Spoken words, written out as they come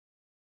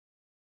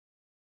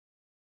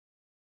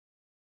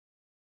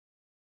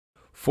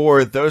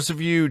For those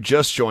of you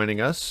just joining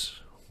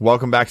us,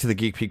 welcome back to the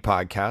Geek Peak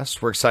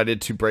podcast. We're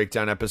excited to break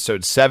down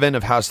episode 7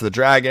 of House of the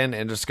Dragon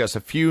and discuss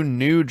a few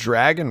new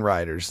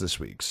Dragonriders this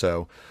week.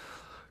 So,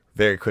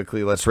 very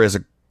quickly, let's raise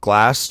a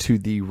glass to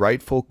the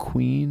rightful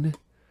Queen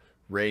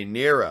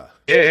Rhanyera.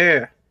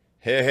 Yeah.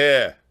 Here,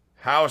 here.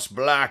 House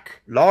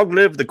Black. Long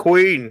live the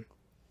Queen.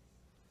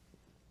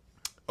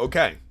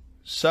 Okay,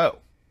 so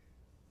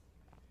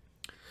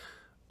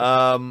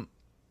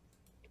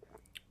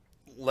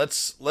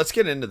let's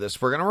get into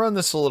this. We're gonna run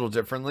this a little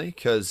differently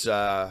because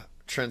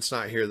Trent's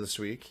not here this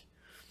week,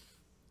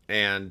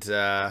 and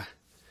I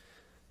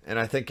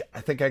think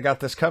I got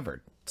this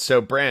covered.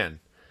 So, Bran,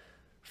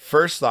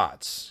 first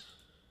thoughts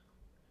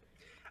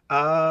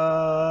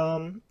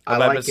I of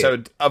like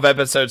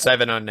episode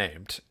 7,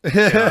 unnamed.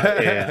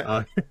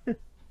 yeah.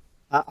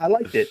 I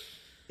liked it.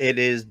 It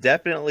is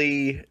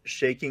definitely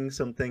shaking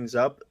some things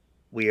up.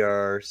 We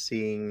are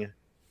seeing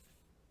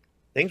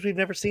things we've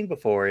never seen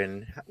before,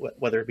 in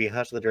whether it be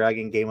House of the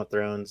Dragon, Game of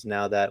Thrones.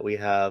 Now that we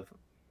have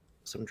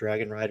some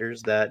Dragon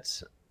Riders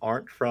that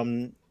aren't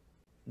from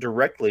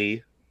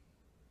directly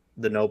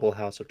the noble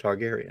house of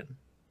Targaryen.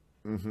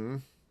 Mm-hmm.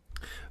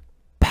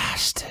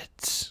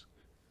 Bastards.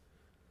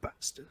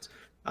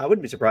 I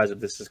wouldn't be surprised if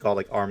this is called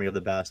like Army of the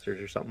Bastards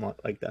or something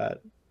like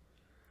that.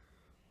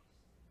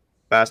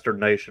 Bastard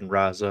Nation,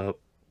 rise up.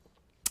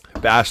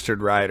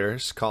 Bastard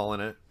Riders,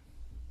 calling it.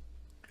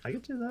 I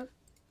can do that.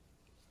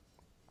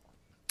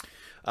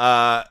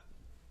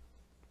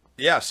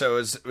 Yeah. So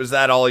was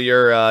that all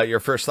your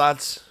first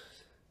thoughts?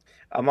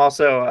 I'm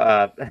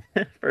also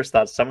first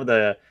thoughts. Some of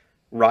the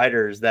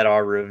riders that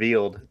are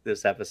revealed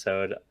this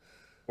episode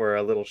were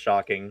a little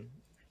shocking.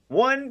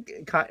 One,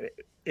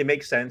 it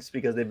makes sense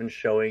because they've been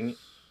showing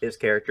his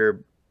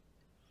character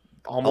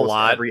almost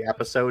every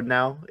episode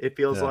now. It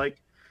feels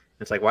like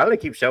it's like, why do they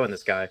keep showing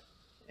this guy?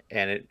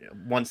 And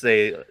once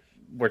they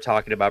were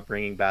talking about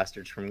bringing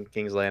bastards from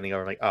King's Landing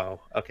over, like, oh,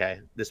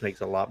 okay, this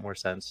makes a lot more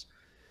sense.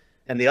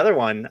 And the other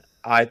one,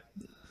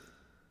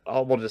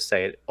 we'll just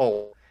say it.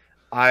 Oh,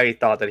 I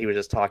thought that he was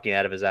just talking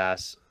out of his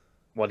ass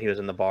when he was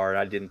in the bar.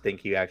 I didn't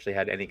think he actually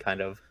had any kind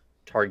of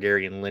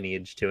Targaryen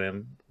lineage to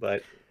him,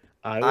 but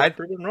I was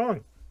proven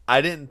wrong.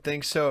 I didn't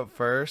think so at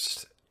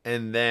first,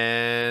 and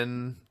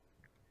then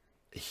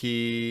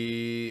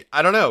I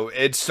don't know,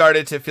 it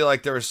started to feel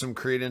like there was some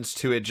credence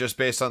to it just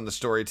based on the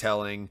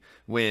storytelling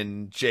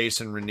when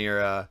Jason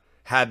Rhaenyra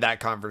had that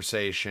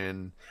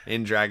conversation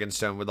in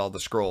Dragonstone with all the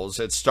scrolls.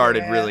 It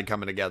started really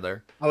coming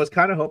together. I was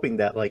kind of hoping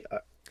that, like,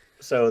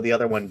 so the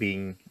other one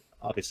being,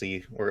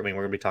 obviously, we're going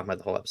to be talking about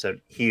the whole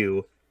episode,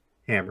 Hugh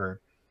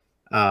Hammer.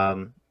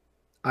 I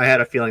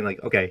had a feeling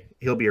like, okay,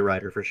 he'll be a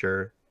writer for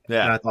sure.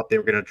 Yeah. And I thought they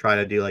were going to try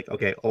to do like,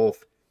 okay,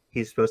 Ulf,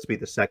 he's supposed to be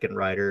the second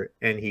rider,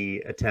 and he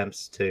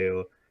attempts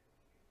to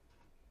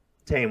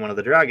tame one of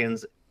the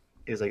dragons.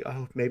 Is like,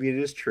 oh, maybe it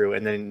is true,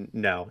 and then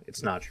no,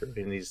 it's not true,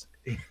 and he's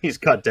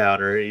cut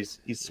down or he's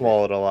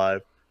swallowed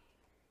alive.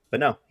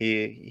 But no,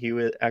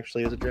 he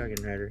actually is a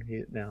dragon rider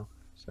now.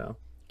 So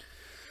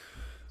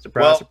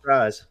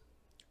surprise.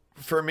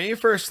 For me,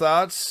 first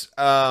thoughts,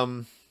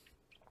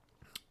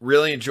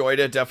 really enjoyed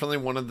it. Definitely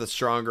one of the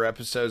stronger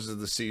episodes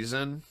of the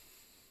season.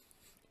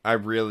 I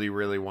really,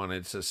 really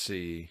wanted to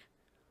see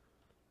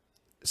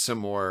some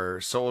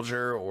more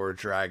soldier or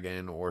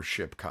dragon or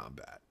ship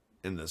combat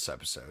in this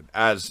episode,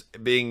 as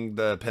being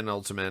the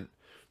penultimate,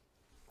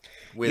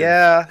 with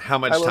how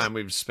much time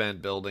we've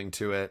spent building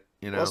to it,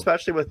 well,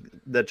 especially with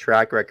the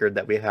track record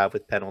that we have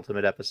with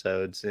penultimate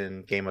episodes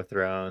in Game of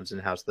Thrones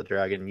and House of the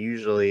Dragon.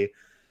 Usually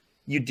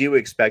you do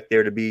expect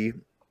there to be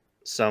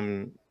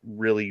some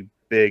really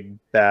big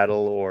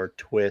battle or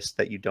twist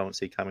that you don't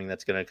see coming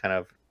that's going to kind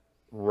of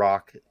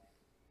rock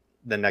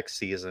the next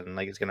season.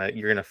 Like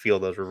you're gonna feel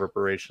those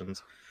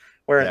reverberations.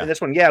 Where in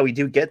this one, we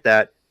do get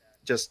that,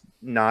 just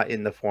not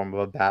in the form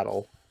of a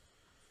battle.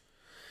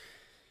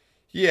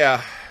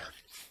 Yeah,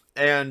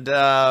 and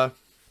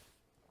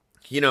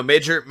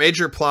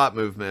major plot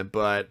movement,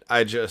 but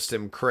I just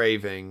am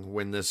craving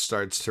when this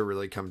starts to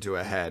really come to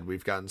a head.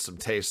 We've gotten some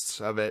tastes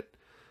of it,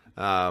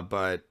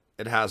 but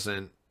it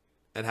hasn't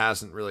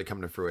really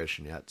come to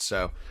fruition yet.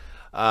 So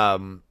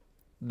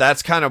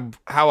that's kind of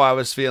how I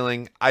was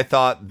feeling. I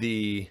thought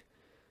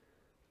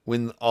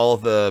when all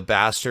the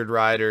bastard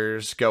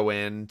riders go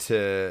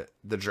into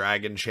the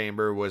dragon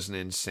chamber was an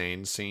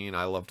insane scene.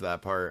 I loved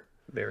that part.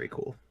 Very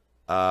cool.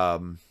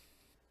 And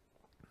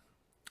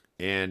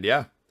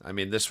yeah, I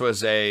mean, this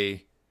was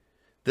a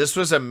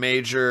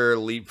major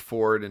leap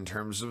forward in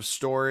terms of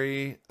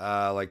story,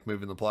 like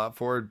moving the plot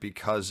forward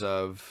because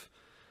of,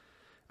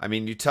 I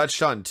mean, you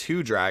touched on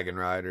 2 dragon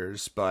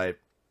riders, but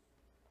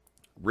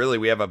really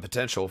we have a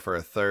potential for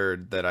a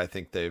third that I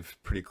think they've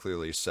pretty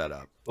clearly set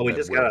up. Well, we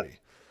just got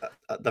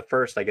the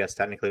first, I guess,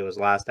 technically was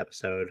last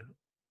episode,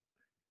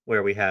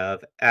 where we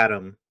have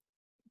Adam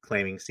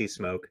claiming sea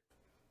smoke.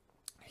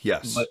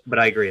 Yes. But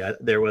I agree.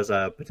 There was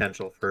a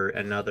potential for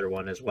another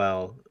one as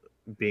well,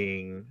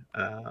 being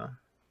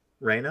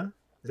Rhaena.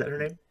 Is that her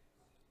name?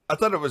 I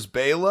thought it was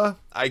Bela.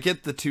 I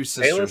get the two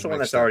sisters. Bela's the one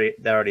that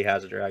already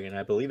has a dragon.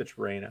 I believe it's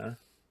Rhaena.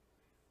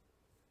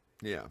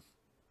 Yeah.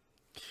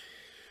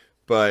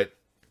 But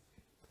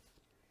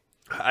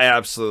I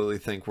absolutely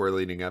think we're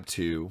leading up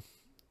to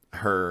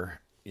her,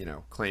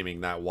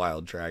 claiming that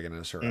wild dragon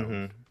as her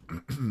own.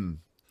 You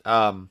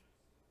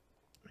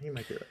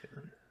might be right.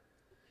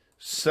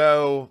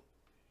 So,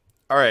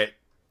 all right.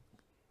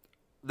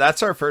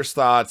 That's our first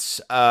thoughts.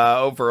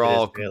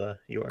 Overall, Kayla.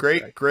 You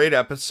are great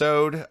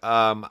episode.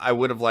 I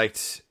would have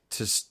liked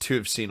to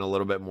have seen a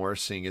little bit more,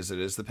 seeing as it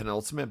is the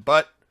penultimate,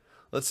 but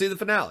let's see the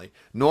finale.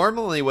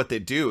 Normally what they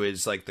do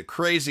is like the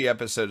crazy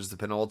episode is the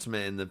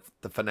penultimate and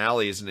the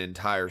finale is an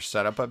entire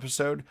setup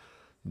episode.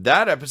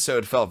 That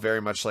episode felt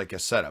very much like a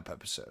setup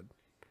episode.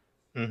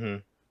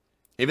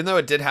 Even though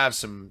it did have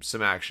some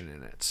action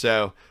in it.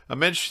 So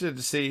I'm interested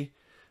to see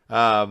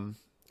kind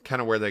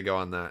of where they go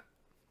on that.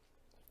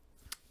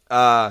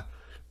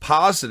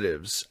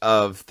 Positives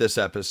of this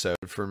episode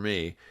for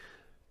me.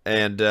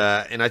 And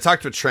I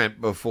talked with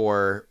Trent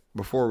before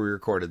we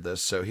recorded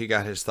this, so he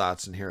got his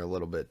thoughts in here a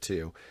little bit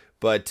too.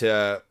 But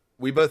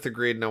we both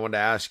agreed, and I wanted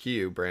to ask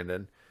you,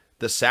 Brandon,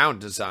 the sound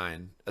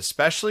design,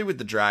 especially with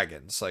the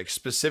dragons, like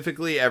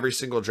specifically every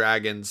single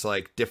dragon's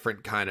like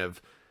different kind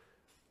of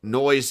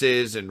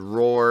noises and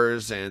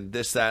roars and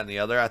this, that, and the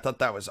other. I thought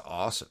that was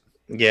awesome.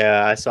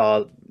 Yeah, I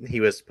saw he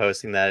was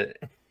posting that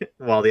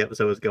while the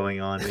episode was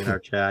going on in our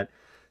chat,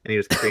 and he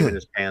was creaming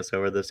his pants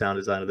over the sound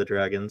design of the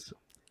dragons.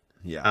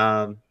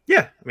 Yeah.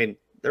 Yeah, I mean,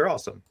 they're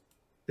awesome.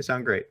 They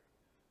sound great.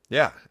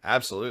 Yeah,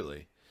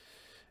 absolutely.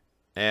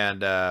 And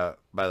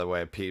by the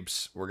way,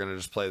 peeps, we're going to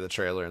just play the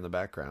trailer in the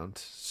background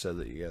so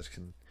that you guys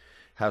can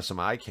have some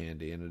eye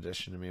candy in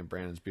addition to me and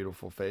Brandon's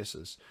beautiful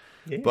faces.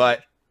 Yeah.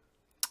 But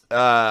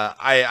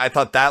I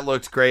thought that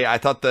looked great. I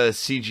thought the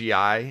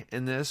CGI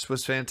in this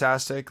was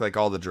fantastic. Like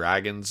all the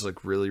dragons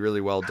look really,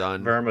 really well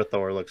done.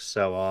 Vermithor looks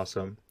so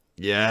awesome.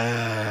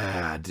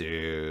 Yeah,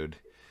 dude.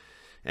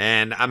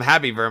 And I'm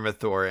happy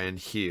Vermithor and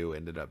Hugh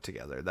ended up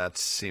together. That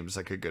seems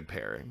like a good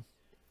pairing.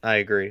 I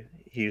agree.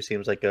 Hugh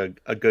seems like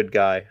a good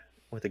guy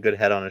with a good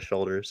head on his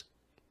shoulders.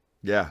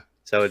 Yeah.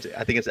 So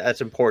I think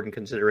that's important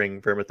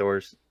considering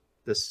Vermithor's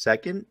the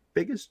second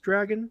biggest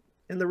dragon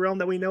in the realm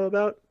that we know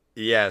about.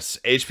 Yes,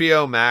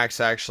 HBO Max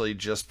actually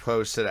just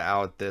posted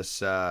out this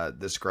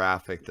this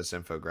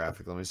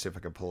infographic. Let me see if I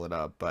can pull it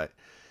up. But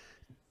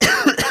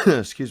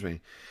excuse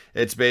me,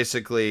 it's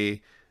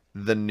basically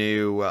the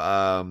new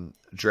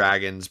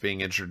dragons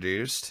being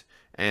introduced,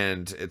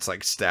 and it's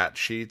like stat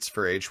sheets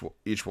for each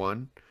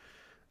one.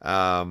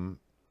 Let's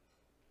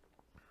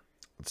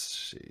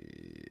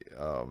see.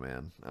 Oh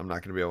man, I'm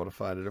not going to be able to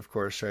find it, of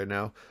course, right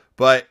now.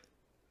 But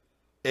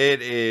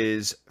it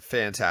is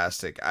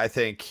fantastic. I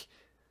think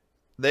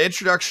the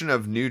introduction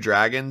of new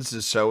dragons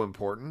is so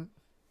important.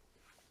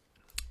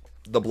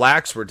 The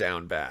blacks were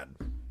down bad.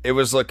 It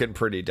was looking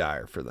pretty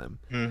dire for them.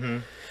 Mm-hmm.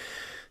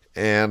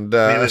 And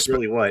it was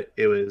really what?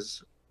 It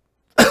was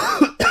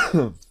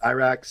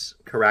Cyrax,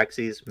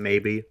 Caraxes,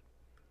 maybe,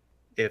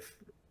 if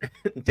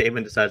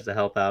Damon decides to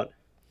help out.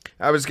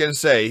 I was going to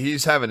say,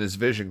 he's having his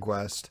vision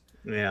quest.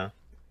 Yeah.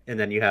 And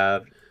then you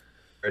have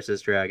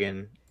Ursa's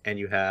dragon, and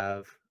you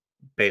have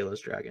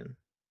Bela's dragon,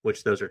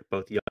 which those are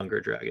both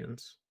younger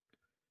dragons.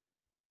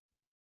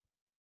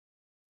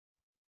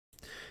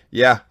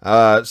 Yeah.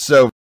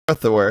 So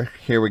Thor,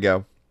 here we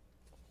go.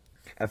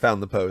 I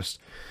found the post.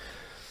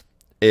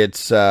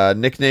 Its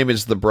nickname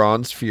is the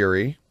Bronze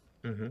Fury.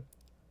 Mm-hmm.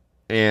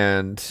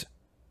 And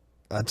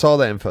that's all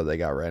the info they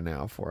got right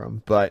now for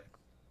him. But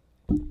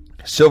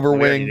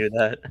Silverwing. Knew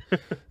that.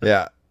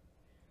 Yeah.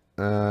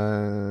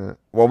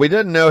 Well, we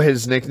didn't know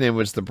his nickname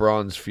was the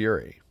Bronze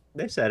Fury.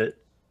 They said it.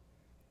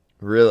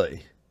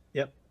 Really?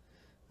 Yep.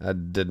 I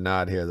did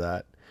not hear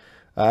that.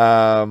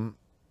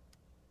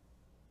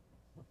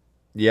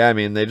 Yeah, I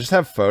mean, they just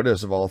have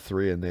photos of all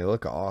three, and they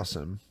look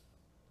awesome.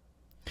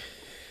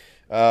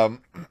 Yeah,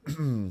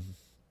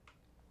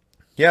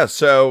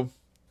 so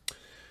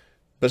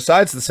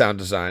besides the sound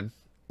design,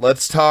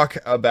 let's talk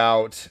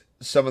about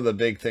some of the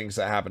big things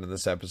that happened in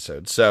this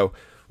episode. So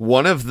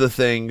one of the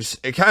things,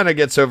 it kind of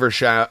gets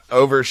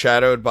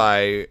overshadowed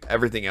by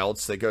everything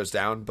else that goes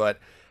down, but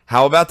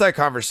how about that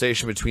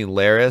conversation between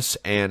Laris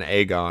and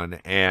Aegon,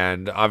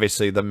 and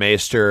obviously the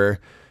Maester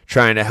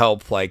trying to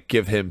help, like,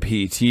 give him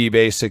PT,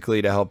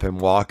 basically, to help him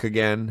walk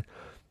again,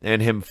 and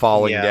him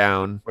falling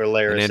down. Where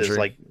Laris is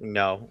like,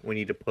 no, we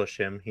need to push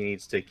him. He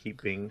needs to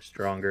keep being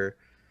stronger.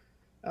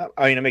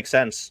 I mean, it makes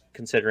sense,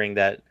 considering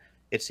that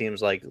it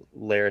seems like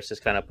Laris has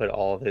kind of put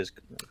all of his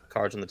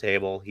cards on the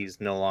table.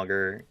 He's no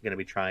longer going to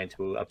be trying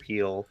to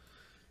appeal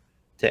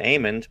to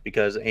Aemond,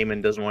 because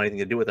Aemond doesn't want anything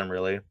to do with him,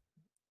 really.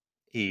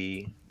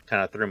 He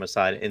kind of threw him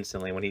aside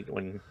instantly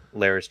when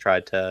Laris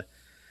tried to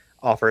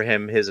offer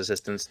him his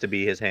assistance to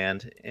be his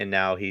hand, and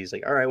now he's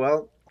like, all right,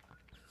 well,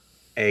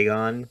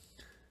 Aegon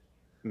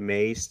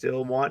may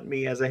still want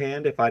me as a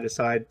hand if I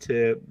decide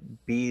to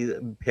be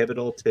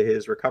pivotal to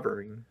his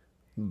recovering.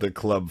 The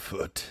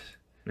clubfoot.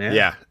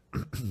 Yeah.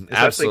 Especially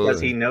Absolutely.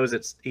 because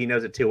he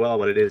knows it too well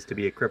what it is to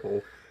be a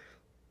cripple,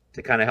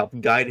 to kind of help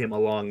guide him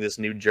along this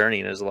new journey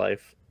in his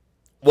life.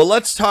 Well,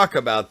 let's talk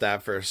about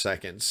that for a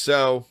second.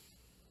 So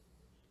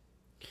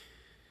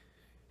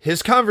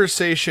his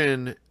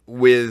conversation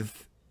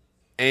with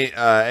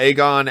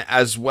Aegon,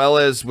 as well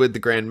as with the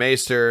Grand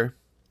Maester,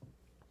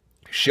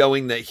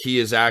 showing that he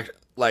is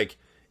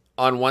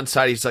on one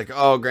side, he's like,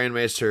 oh, Grand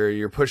Maester,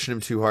 you're pushing him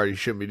too hard. You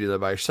shouldn't be doing that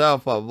by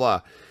yourself, blah, blah,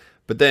 blah.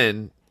 But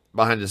then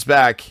behind his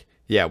back,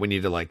 yeah, we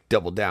need to like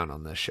double down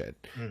on this shit.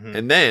 Mm-hmm.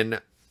 And then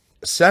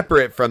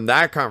separate from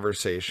that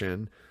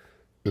conversation,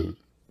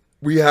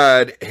 we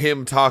had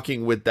him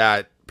talking with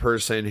that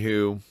person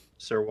who...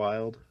 Sir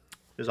Wilde,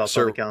 who's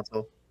also on the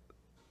council.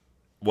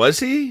 Was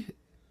he?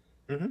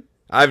 Mm-hmm.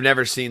 I've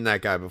never seen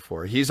that guy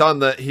before. He's on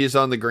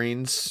the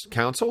Greens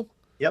Council?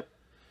 Yep.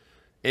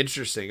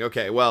 Interesting.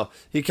 Okay, well,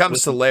 he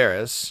comes to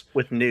Larys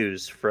with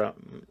news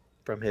from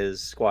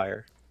his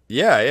squire.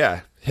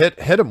 Yeah. Hit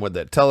him with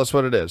it. Tell us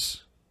what it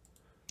is.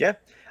 Yeah.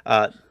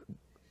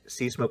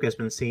 Seasmoke has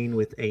been seen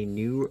with a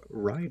new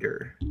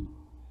rider,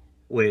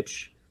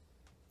 which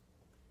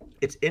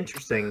it's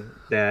interesting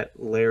that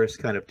Larys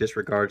kind of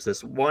disregards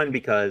this. One,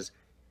 because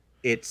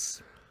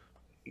he's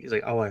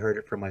like, oh, I heard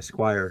it from my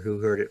squire, who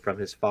heard it from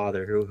his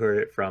father, who heard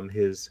it from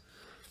his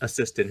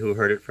assistant, who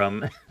heard it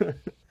from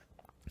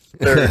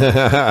their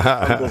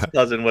uncle's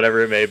cousin,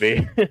 whatever it may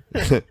be.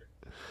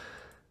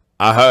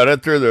 I heard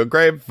it through the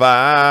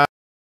grapevine.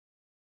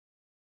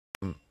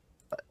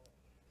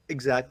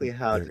 Exactly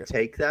how to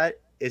take that.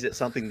 Is it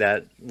something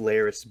that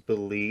Larys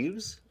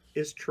believes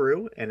is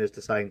true and is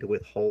deciding to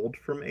withhold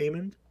from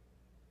Aemond?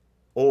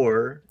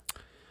 Or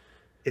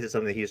is it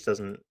something that he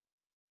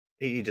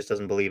just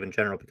doesn't believe in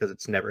general because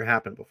it's never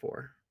happened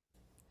before?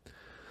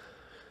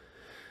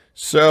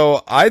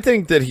 So I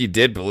think that he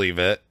did believe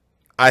it.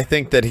 I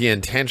think that he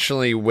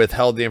intentionally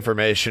withheld the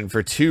information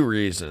for two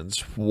reasons.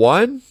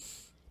 One,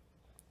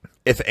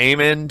 if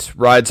Aemond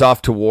rides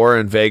off to war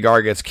and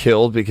Vhagar gets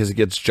killed because he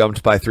gets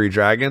jumped by 3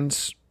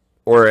 dragons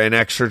or an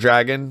extra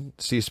dragon,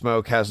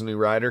 Seasmoke has a new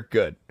rider,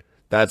 good.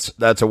 That's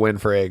a win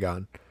for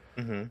Aegon.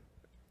 Mm-hmm.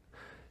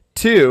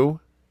 2,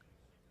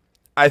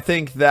 I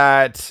think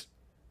that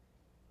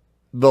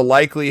the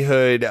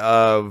likelihood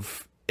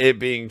of it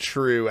being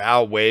true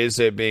outweighs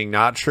it being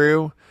not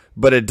true,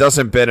 but it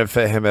doesn't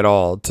benefit him at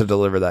all to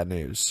deliver that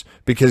news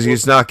because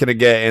he's not going to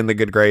get in the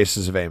good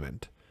graces of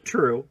Aemond.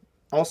 True.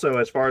 Also,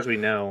 as far as we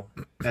know,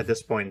 at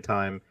this point in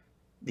time,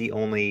 the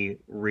only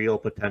real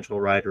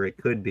potential rider it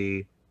could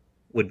be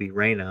would be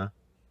Rhaena,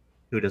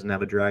 who doesn't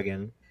have a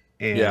dragon,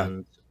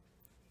 and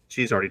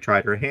she's already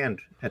tried her hand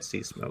at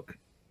Seasmoke.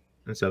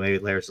 And so maybe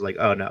Larys is like,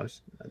 oh no,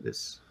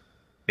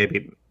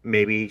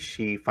 maybe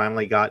she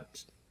finally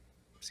got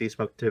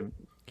Seasmoke to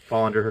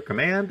fall under her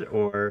command,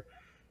 or...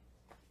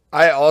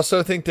 I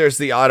also think there's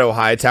the Otto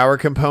Hightower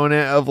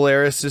component of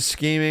Larys'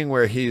 scheming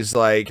where he's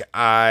like,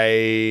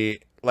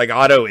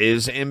 Otto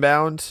is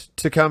inbound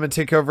to come and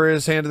take over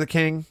his Hand of the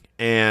King,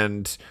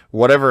 and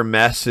whatever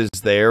mess is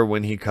there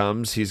when he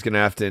comes, he's going to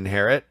have to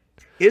inherit.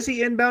 Is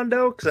he inbound,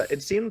 though? Because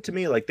it seemed to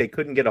me like they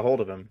couldn't get a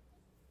hold of him.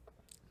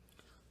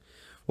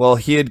 Well,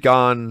 he had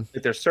gone...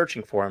 Like they're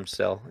searching for him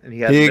still, and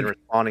he hasn't been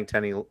responding to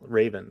any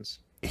ravens.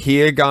 He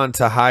had gone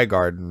to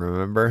Highgarden,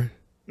 remember?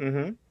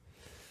 Mm-hmm.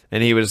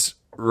 And he was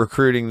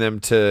recruiting them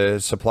to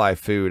supply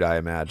food, I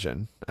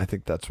imagine. I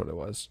think that's what it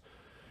was.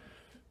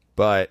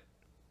 But...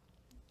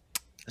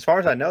 as far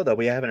as I know, though,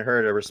 we haven't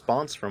heard a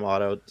response from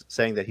Otto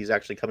saying that he's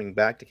actually coming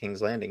back to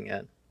King's Landing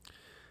yet.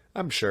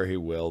 I'm sure he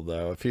will,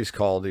 though. If he's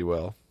called, he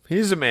will.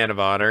 He's a man of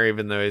honor,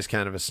 even though he's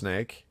kind of a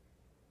snake.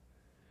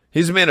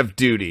 He's a man of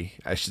duty,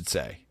 I should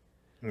say.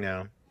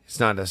 No. He's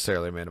not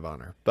necessarily a man of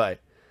honor. But,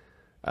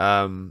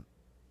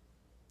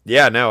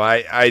 yeah, no,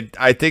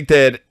 I think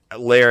that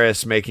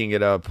Larys making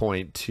it a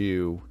point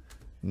to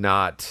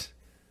not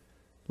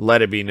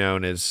let it be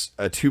known as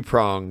a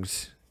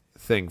two-pronged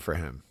thing for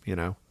him, you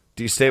know?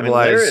 Destabilize. I mean,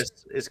 Larys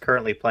is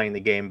currently playing the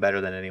game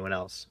better than anyone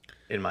else,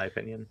 in my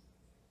opinion.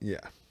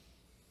 Yeah.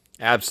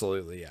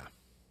 Absolutely, yeah.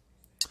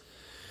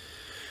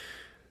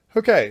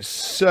 Okay,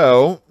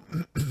 so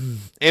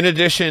in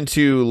addition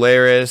to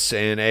Larys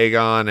and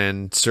Aegon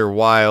and Sir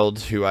Wilde,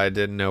 who I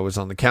didn't know was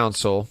on the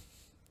council,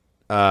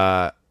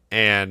 and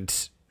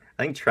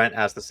I think Trent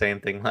asked the same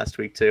thing last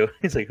week too.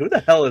 He's like, who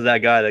the hell is that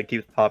guy that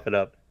keeps popping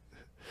up?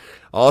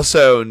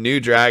 Also, new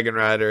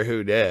Dragonrider,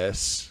 who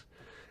dis?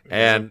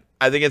 And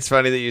I think it's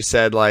funny that you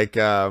said like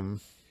how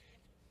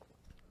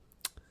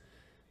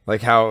it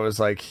was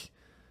like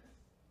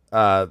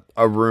a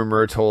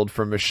rumor told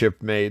from a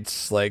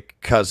shipmate's like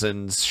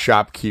cousin's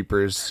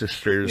shopkeeper's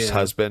sister's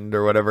husband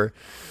or whatever.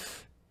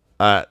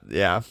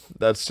 Yeah,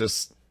 that's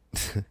just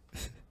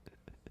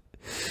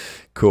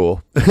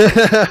cool.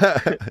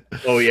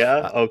 Oh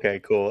yeah? Okay,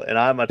 cool. And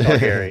I'm a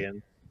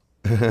Targaryen.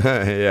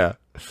 Yeah.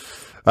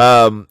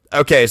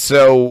 Okay,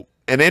 so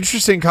an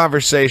interesting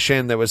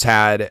conversation that was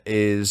had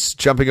is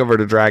jumping over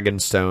to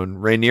Dragonstone,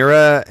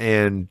 Rhaenyra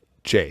and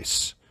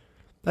Jace.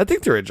 I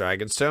think they're at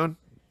Dragonstone.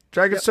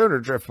 Dragonstone or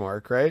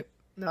Driftmark, right?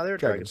 No, they're at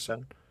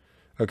Dragonstone.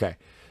 Okay.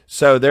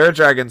 So they're at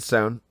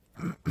Dragonstone.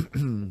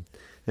 And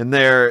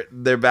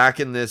they're back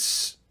in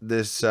this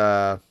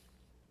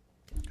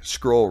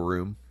scroll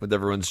room with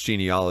everyone's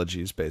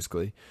genealogies,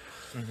 basically.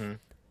 Mm-hmm.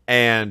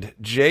 And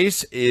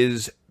Jace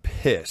is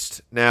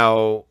pissed.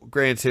 Now,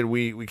 granted,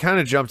 we kind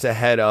of jumped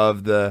ahead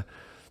of the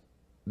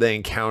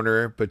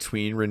encounter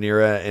between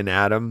Rhaenyra and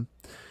Adam,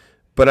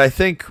 but I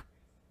think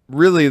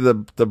really the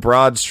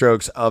broad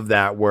strokes of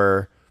that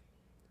were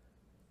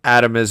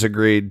Adam has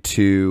agreed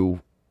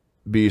to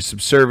be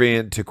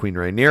subservient to Queen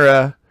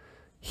Rhaenyra.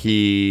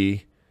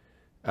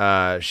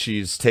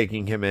 She's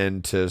taking him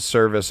into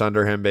service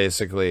under him,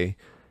 basically,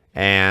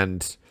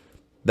 and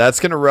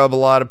that's going to rub a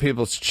lot of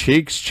people's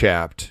cheeks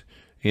chapped.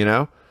 You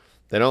know,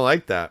 they don't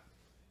like that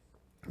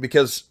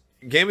because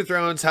Game of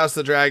Thrones, House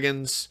of the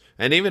Dragons,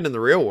 and even in the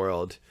real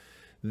world,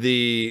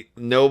 the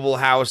noble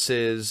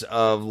houses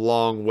of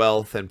long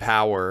wealth and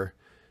power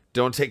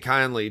don't take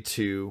kindly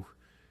to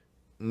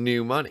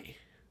new money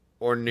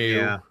or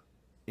newfound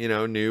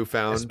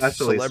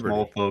especially celebrity.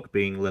 Small folk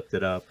being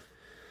lifted up.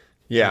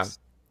 Yeah. That's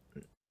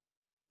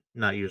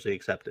not usually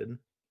accepted.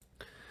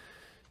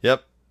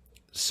 Yep.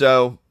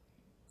 So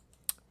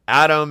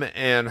Adam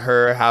and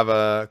her have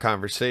a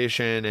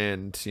conversation,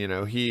 and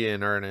he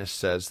in earnest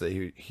says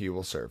that he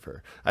will serve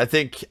her. I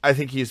think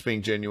he's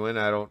being genuine.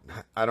 I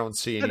don't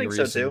see any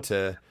reason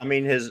to. I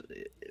mean, his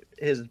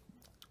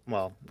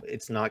well,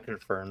 it's not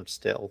confirmed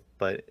still,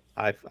 but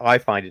I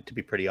find it to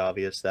be pretty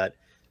obvious that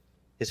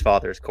his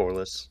father is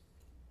Corlys,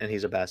 and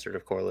he's a bastard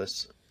of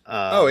Corlys.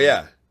 Oh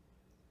yeah,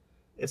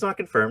 it's not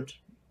confirmed,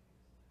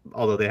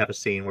 although they have a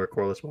scene where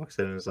Corlys walks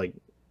in and is like,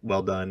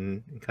 "Well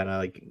done," and kind of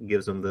like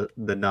gives him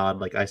the nod,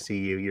 like, "I see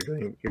you.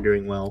 You're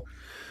doing well."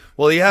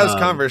 Well, he has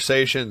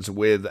conversations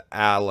with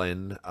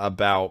Alan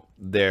about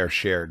their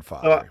shared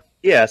father.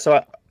 Yeah.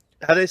 So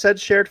have they said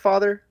shared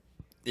father?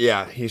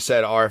 Yeah, he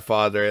said our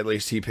father. At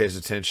least he pays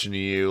attention to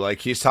you. Like,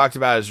 he's talked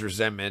about his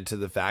resentment to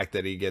the fact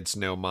that he gets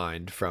no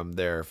mind from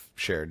their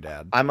shared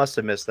dad. I must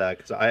have missed that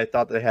because I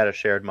thought they had a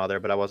shared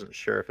mother, but I wasn't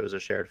sure if it was a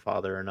shared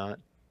father or not.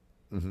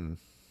 Mm-hmm.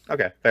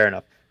 Okay, fair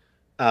enough.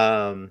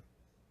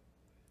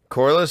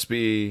 Corlys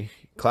be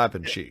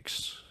clapping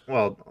cheeks.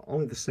 Well,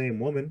 only the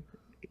same woman,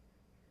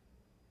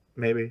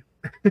 maybe.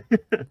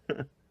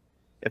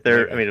 If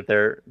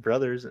they're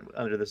brothers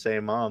under the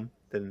same mom,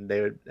 then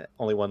they would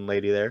only one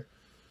lady there.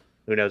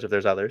 Who knows if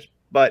there's others?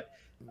 But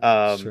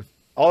Sure.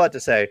 All that to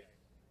say,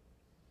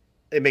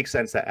 it makes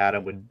sense that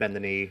Adam would bend the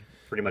knee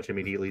pretty much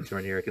immediately to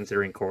Rhaenyra,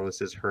 considering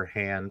Corlys is her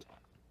hand.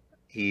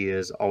 He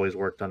has always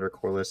worked under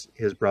Corlys.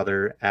 His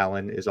brother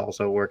Alan is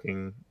also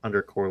working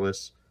under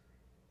Corlys,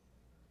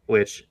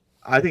 which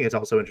I think it's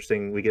also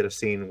interesting. We get a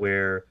scene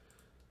where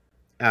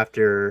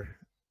after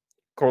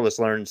Corlys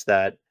learns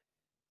that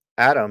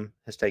Adam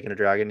has taken a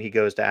dragon, he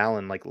goes to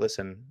Alan like,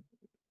 "Listen,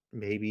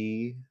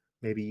 maybe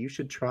you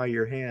should try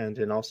your hand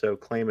and also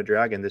claim a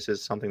dragon. This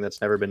is something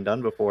that's never been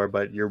done before,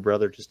 but your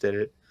brother just did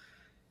it."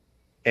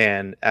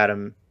 And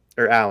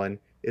Alan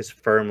is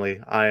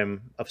firmly, "I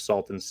am of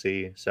salt and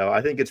sea." So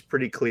I think it's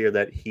pretty clear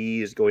that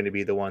he is going to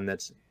be the one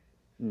that's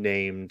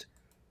named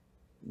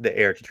the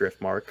heir to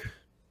Driftmark.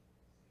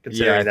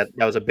 Considering that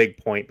was a big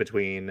point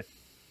between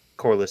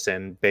Corlys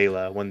and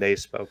Baela when they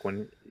spoke,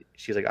 when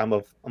she's like, I'm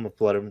of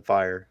blood and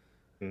fire.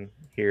 And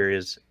here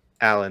is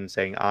Alan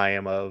saying, "I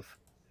am of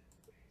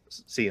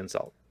sea and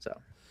salt." So,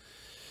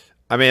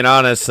 I mean,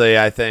 honestly,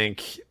 I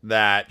think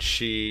that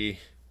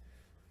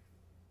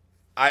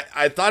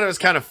I thought it was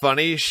kind of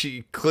funny.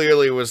 She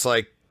clearly was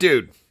like,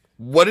 "Dude,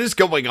 what is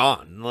going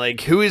on?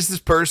 Like, who is this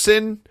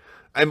person?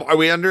 Are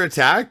we under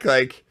attack?"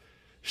 Like,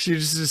 she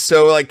just is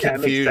so like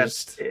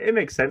confused. It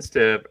makes sense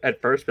to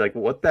at first be like,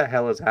 "What the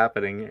hell is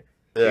happening?"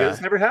 Yeah. It's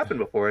never happened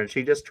before, and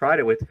she just tried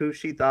it with who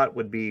she thought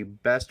would be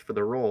best for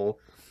the role.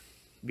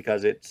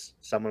 Because it's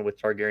someone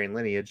with Targaryen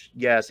lineage.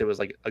 Yes, it was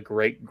like a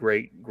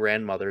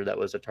great-great-grandmother that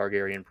was a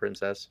Targaryen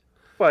princess.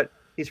 But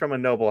he's from a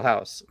noble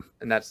house,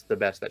 and that's the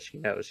best that she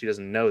knows. She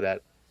doesn't know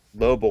that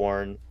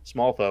lowborn,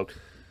 small folk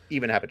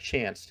even have a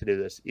chance to do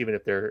this, even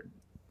if their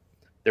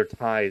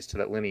ties to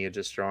that lineage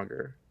is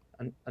stronger.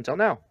 Until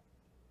now.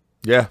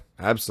 Yeah,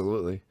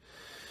 absolutely.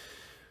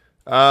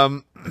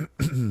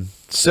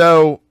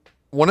 So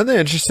one of the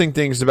interesting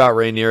things about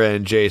Rhaenyra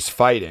and Jace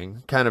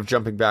fighting, kind of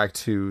jumping back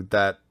to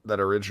that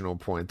original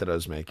point that I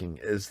was making,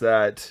 is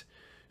that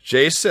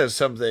Jace says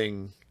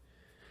something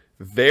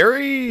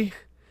very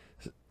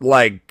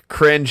like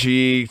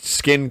cringy,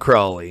 skin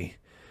crawly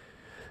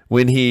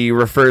when he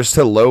refers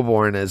to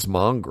lowborn as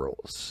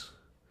mongrels.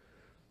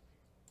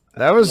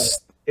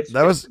 It's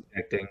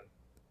protecting.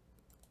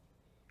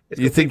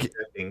 You think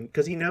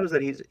because he knows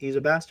that he's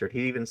a bastard.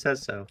 He even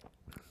says so.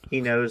 He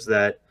knows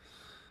that.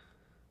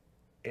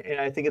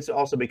 And I think it's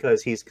also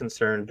because he's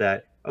concerned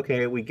that,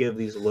 okay, we give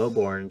these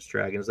lowborns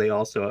dragons, they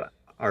also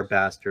are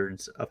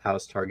bastards of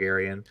House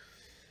Targaryen.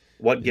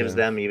 What gives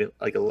them even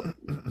like a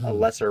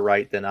lesser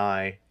right than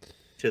I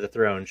to the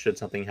throne should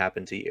something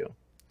happen to you?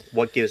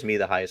 What gives me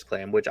the highest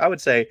claim? Which I would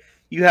say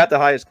you have the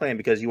highest claim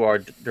because you are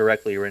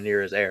directly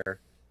Rhaenyra's heir.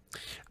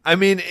 I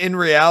mean, in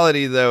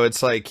reality, though,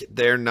 it's like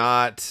they're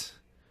not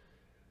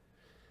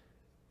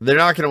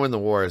going to win the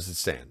war as it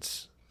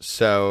stands.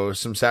 So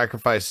some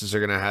sacrifices are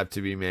going to have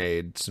to be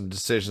made. Some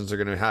decisions are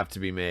going to have to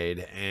be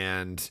made,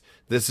 and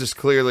this is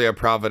clearly a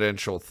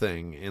providential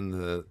thing in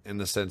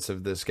the sense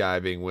of this guy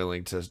being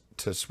willing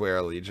to swear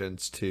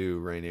allegiance to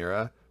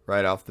Rhaenyra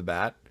right off the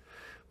bat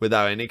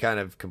without any kind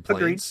of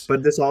complaints. Agreed.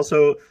 But this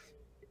also,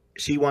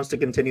 she wants to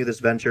continue this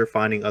venture,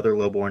 finding other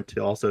lowborn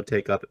to also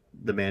take up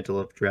the mantle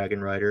of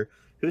Dragon Rider.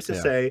 Who's to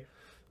say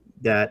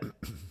that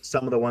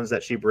some of the ones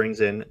that she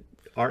brings in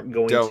aren't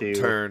going to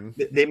turn?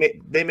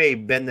 They may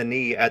bend the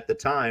knee at the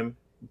time,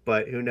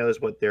 but who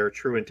knows what their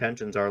true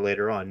intentions are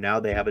later on. Now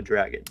they have a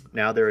dragon.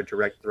 Now they're a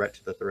direct threat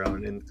to the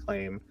throne and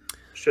claim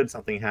should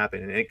something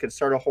happen, and it could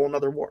start a whole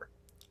nother war.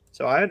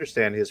 So I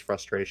understand his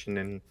frustration,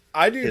 and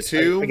I do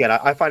too. Again,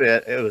 I find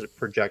it was a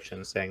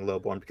projection saying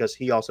lowborn because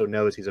he also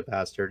knows he's a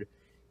bastard.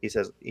 He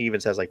even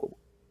says like,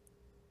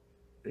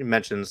 he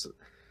mentions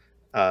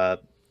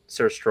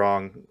Sir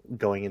Strong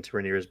going into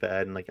Rhaenyra's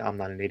bed and like, I'm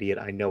not an idiot,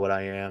 I know what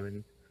I am,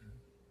 and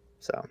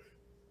so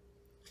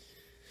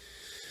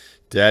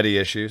daddy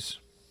issues,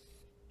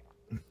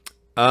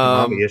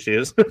 mommy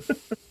issues.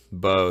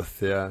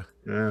 Both, yeah.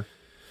 Yeah.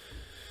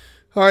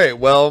 All right,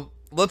 well,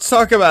 let's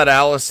talk about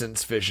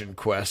Alicent's vision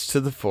quest to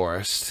the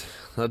forest.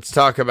 Let's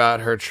talk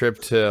about her trip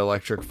to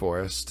Electric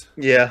Forest.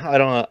 Yeah, I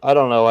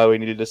don't know why we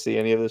needed to see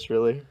any of this,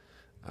 really.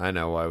 I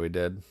know why we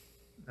did.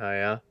 Oh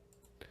yeah,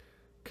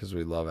 because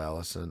we love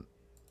Alicent.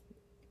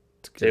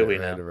 Do we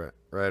now?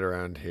 Right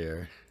around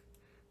here.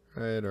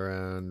 Right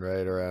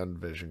around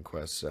Vision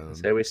Quest Zone.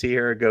 So we see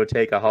her go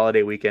take a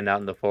holiday weekend out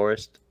in the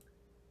forest.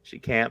 She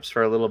camps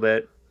for a little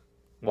bit,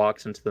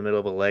 walks into the middle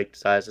of a lake,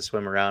 decides to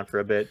swim around for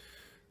a bit.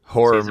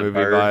 Horror movie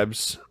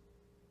vibes.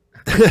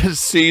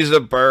 Sees a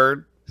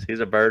bird.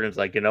 Sees a bird and is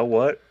like, you know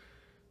what?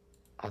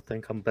 I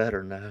think I'm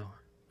better now.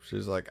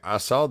 She's like, I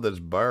saw this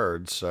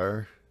bird,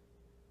 sir.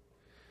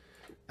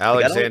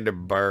 Alexander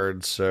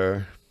Bird,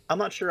 sir. I'm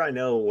not sure I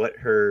know what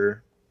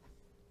her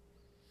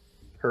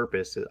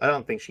purpose is. I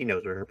don't think she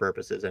knows what her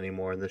purpose is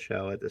anymore in the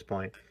show at this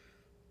point.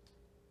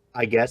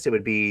 I guess it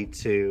would be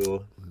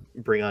to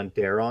bring on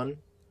Daron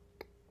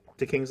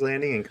to King's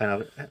Landing and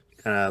kind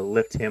of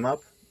lift him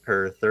up,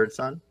 her third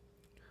son.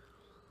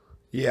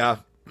 Yeah.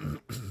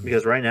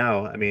 Because right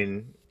now, I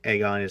mean,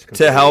 Aegon is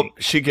to help.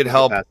 She could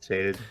help.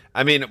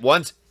 I mean,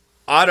 once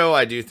Otto,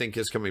 I do think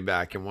is coming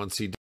back, and once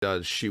he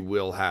does, she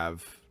will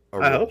have a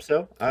role. I hope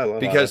so. I love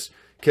because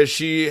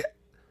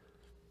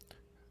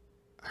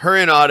her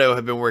and Otto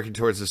have been working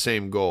towards the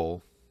same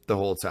goal the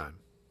whole time.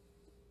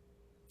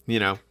 You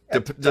know,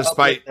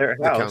 despite the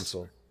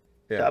council.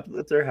 Yeah. To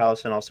uplift their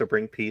house and also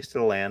bring peace to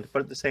the land.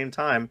 But at the same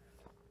time,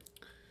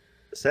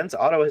 since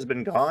Otto has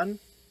been gone,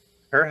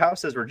 her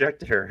house has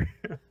rejected her.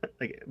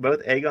 Like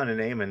both Aegon and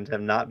Aemond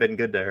have not been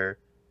good to her.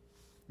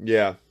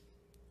 Yeah.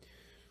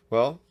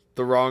 Well,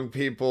 the wrong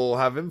people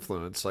have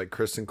influence, like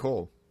Kristen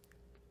Cole.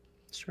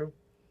 It's true.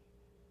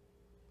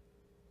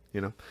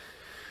 You know,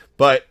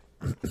 but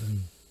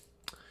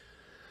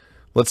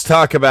let's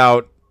talk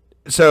about.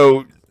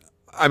 So,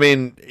 I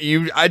mean,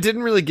 I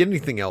didn't really get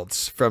anything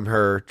else from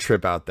her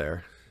trip out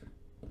there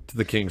to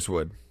the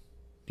Kingswood.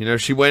 You know,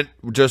 she went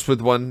just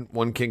with one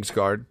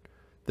Kingsguard.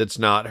 That's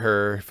not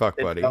her fuck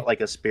buddy. It felt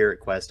like a spirit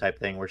quest type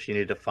thing where she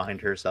needed to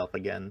find herself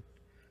again.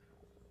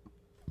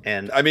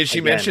 And I mean, she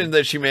mentioned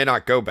that she may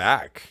not go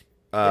back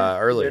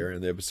earlier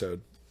in the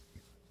episode.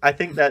 I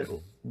think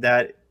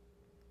that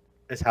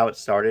is how it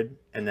started.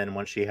 And then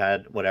once she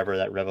had whatever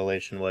that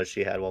revelation was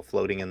she had while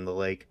floating in the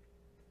lake,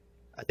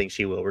 I think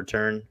she will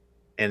return.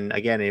 And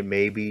again, it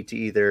may be to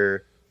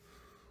either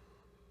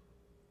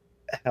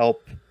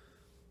help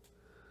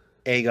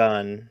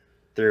Aegon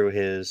through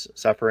his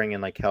suffering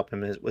and like help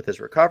him with his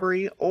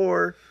recovery,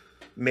 or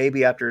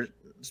maybe after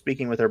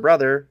speaking with her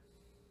brother,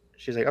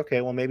 she's like,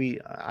 okay, well, maybe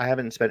I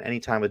haven't spent any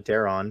time with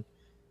Daron.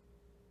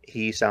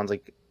 He sounds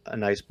like a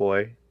nice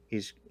boy.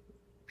 He's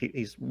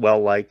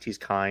well liked. He's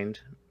kind.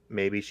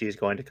 Maybe she's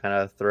going to kind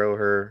of throw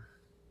her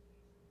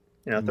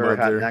hat in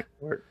that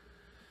court.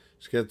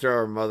 She's gonna throw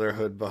her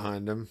motherhood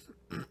behind him.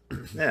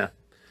 Yeah.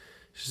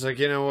 She's like,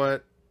 you know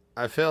what?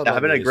 I failed. Yeah,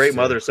 I've been a great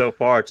mother so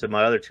far to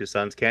my other two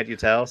sons. Can't you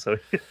tell? So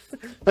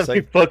let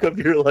me fuck up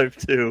your life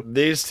too.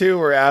 These two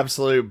were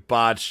absolute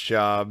botch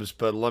jobs,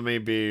 but let me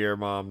be your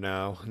mom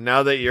now.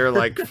 Now that you're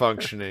like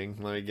functioning,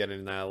 let me get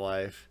in that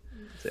life.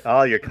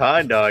 Oh, you're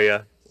kind, are you?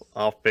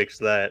 I'll fix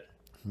that.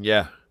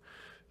 Yeah.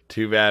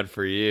 Too bad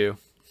for you.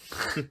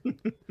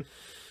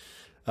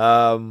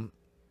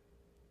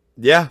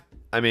 Yeah.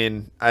 I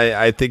mean,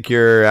 I think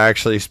you're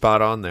actually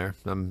spot on there.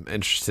 I'm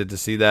interested to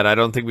see that. I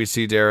don't think we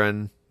see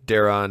Daron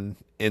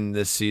in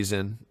this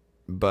season,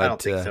 but I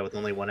don't think so, with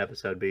only one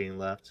episode being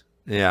left.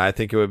 Yeah, I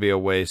think it would be a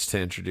waste to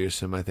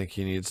introduce him. I think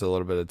he needs a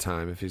little bit of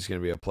time if he's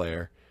going to be a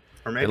player.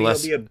 Or maybe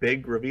it'll be a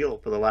big reveal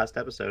for the last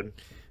episode.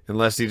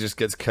 Unless he just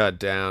gets cut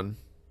down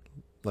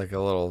like a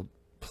little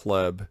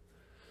pleb.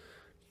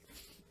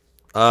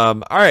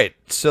 All right,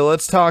 so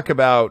let's talk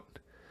about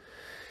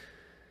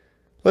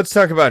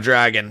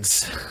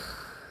dragons.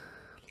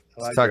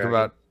 Let's talk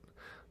about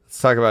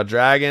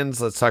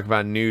dragons. Let's talk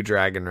about new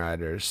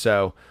Dragonriders.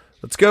 So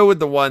let's go with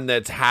the one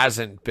that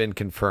hasn't been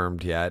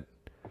confirmed yet,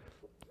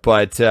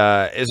 but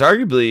is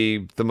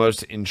arguably the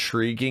most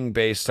intriguing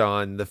based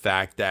on the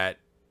fact that,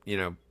 you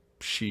know,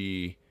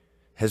 she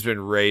has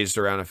been raised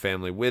around a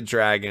family with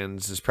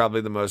dragons, is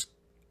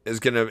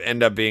going to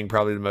end up being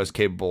probably the most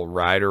capable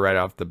rider right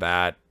off the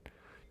bat.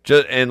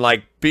 Just, and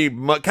like be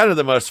kind of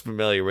the most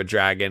familiar with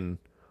dragon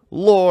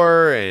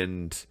lore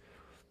and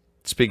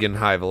speaking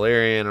High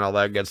Valyrian and all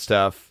that good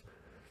stuff.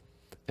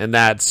 And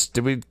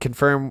did we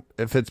confirm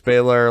if it's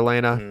Baela or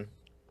Elena?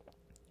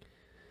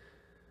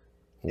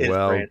 Mm-hmm.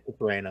 Well, it's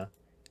Rhaena.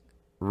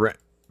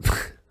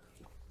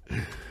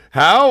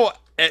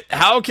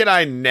 How can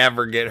I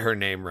never get her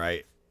name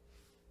right?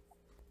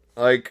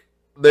 Like,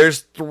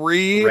 there's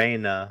 3.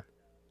 Rhaena.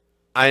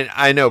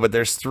 I know, but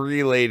there's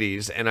 3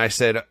 ladies, and I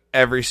said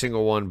every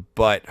single one,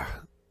 but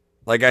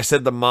like I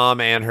said, the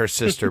mom and her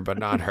sister, but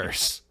not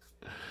hers.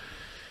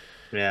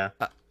 Yeah.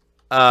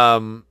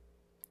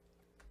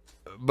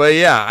 But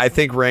yeah, I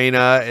think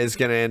Rhaena is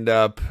going to end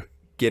up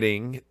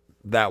getting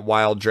that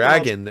wild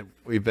dragon that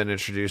we've been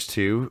introduced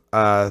to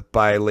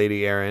by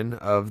Lady Arryn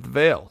of the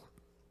Vale.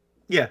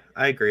 Yeah,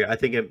 I agree. I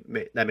think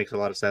that makes a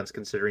lot of sense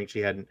considering she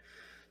had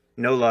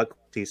no luck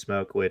with Sea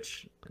Smoke,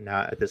 which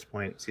now at this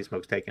point Sea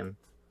Smoke's taken.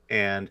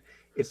 And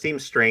it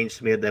seems strange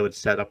to me that they would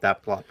set up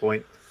that plot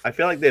point. I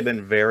feel like they've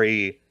been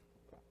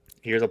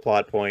here's a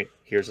plot point,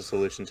 here's a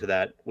solution to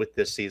that with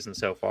this season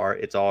so far.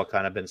 It's all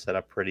kind of been set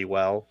up pretty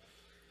well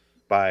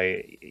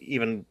by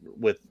even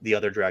with the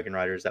other Dragon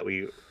Riders that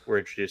we were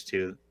introduced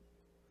to.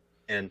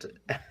 And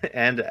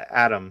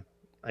Adam,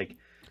 like,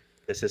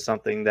 this is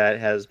something that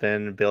has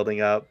been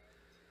building up.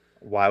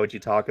 Why would you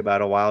talk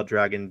about a wild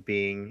dragon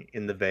being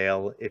in the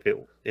Vale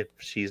if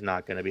she's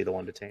not going to be the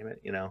one to tame it,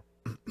 you know?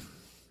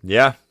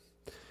 Yeah.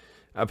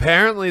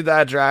 Apparently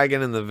that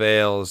dragon in the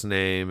Vale's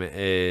name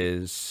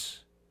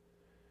is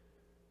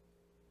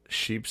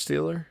Sheep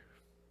Stealer.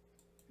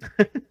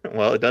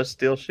 Well, it does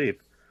steal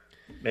sheep.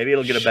 Maybe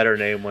it'll get a better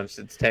name once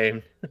it's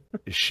tamed.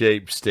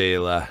 Sheep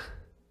Stealer.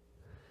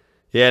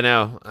 Yeah,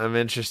 no, I'm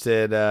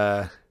interested.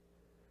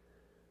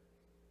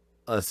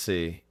 Let's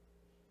see.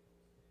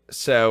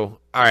 So,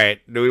 all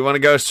right, do we want to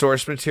go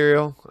source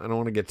material? I don't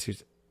want to get too...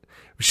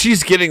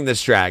 She's getting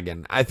this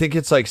dragon. I think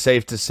it's like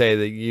safe to say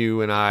that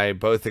you and I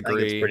both agree. I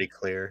think it's pretty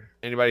clear.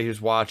 Anybody who's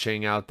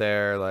watching out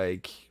there,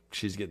 like,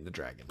 she's getting the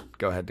dragon.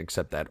 Go ahead and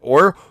accept that.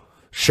 Or,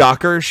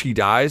 shocker, she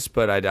dies,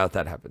 but I doubt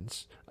that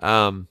happens.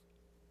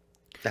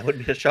 That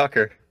would be a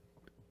shocker.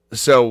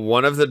 So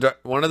one of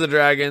the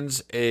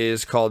dragons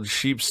is called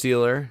Sheep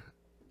Stealer,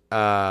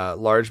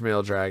 large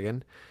male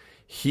dragon.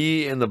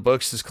 He in the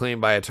books is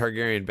claimed by a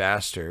Targaryen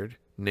bastard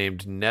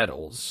named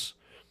Nettles,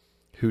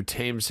 who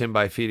tames him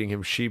by feeding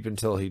him sheep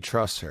until he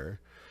trusts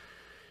her.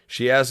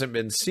 She hasn't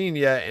been seen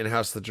yet in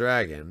House of the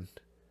Dragon,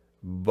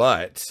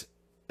 but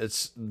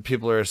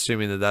people are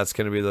assuming that that's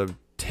going to be the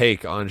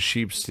take on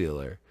Sheep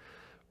Stealer.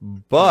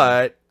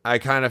 But I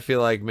kind of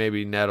feel like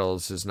maybe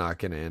Nettles is not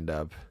going to end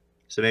up.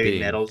 So maybe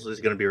Nettles is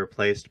going to be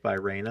replaced by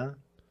Rhaena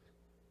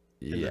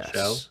in the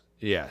show?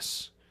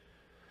 Yes.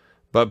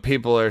 But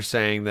people are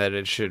saying that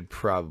it should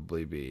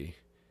probably be.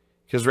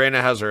 Because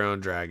Rhaena has her own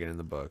dragon in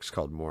the books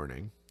called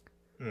Morning.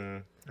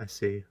 I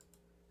see.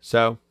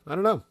 So, I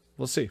don't know.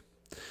 We'll see.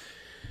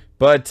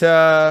 But,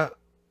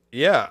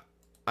 yeah.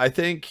 I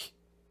think,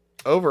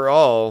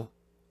 overall,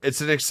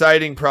 it's an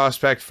exciting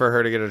prospect for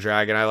her to get a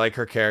dragon. I like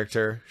her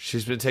character.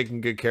 She's been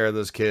taking good care of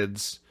those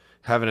kids.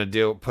 Having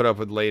to put up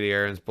with Lady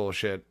Arryn's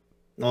bullshit.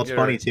 Well, it's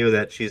funny, too,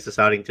 that she's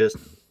deciding just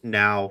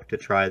now to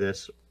try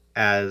this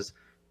as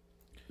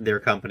their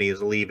company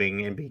is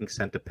leaving and being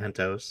sent to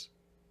Pentos.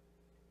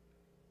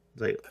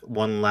 It's like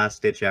one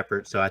last ditch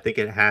effort, so I think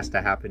it has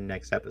to happen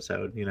next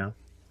episode, you know?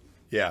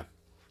 Yeah.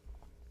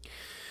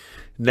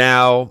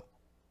 Now,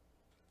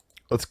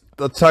 let's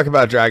talk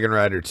about Dragon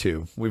Rider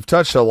 2. We've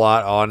touched a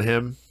lot on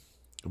him,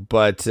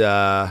 but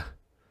let's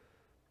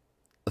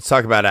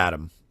talk about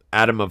Adam.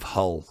 Adam of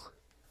Hull.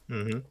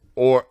 Mm-hmm.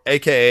 Or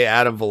AKA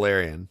Adam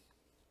Valyrian.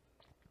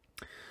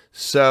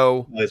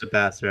 So he's a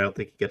bastard. I don't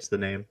think he gets the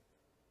name.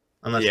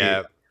 Unless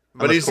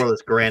Unless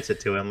Corlys grants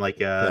it to him like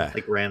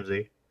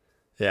Ramsay.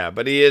 Yeah,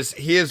 but he is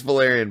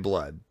Valyrian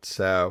blood,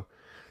 so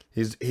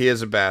he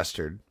is a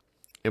bastard.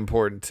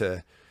 Important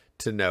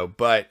to know.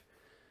 But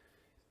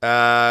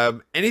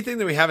anything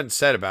that we haven't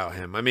said about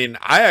him? I mean,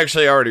 I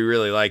actually already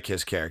really like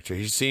his character.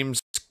 He seems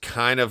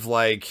kind of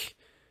like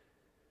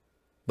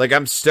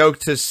I'm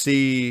stoked to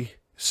see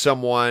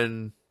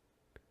someone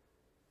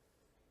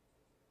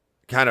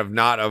kind of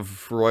not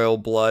of royal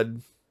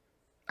blood.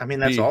 I mean,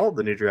 that's all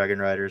the new Dragon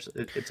Riders.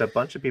 It's a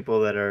bunch of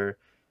people that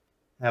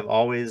have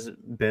always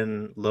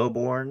been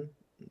lowborn,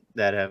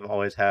 that have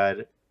always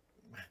had,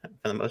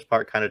 for the most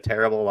part, kind of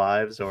terrible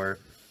lives or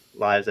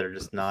lives that are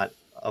just not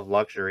of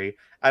luxury.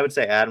 I would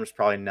say Adam's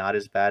probably not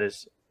as bad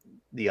as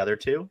the other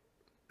two,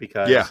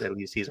 because at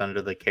least he's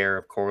under the care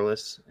of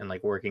Corlys and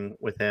like working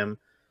with him.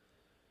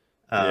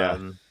 But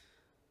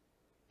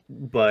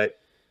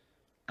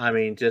I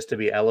mean, just to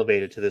be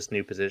elevated to this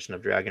new position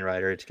of Dragon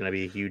Rider, it's going to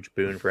be a huge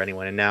boon for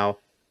anyone. And now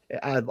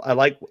I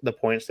like the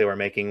points they were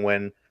making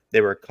when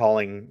they were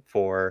calling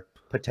for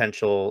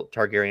potential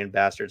Targaryen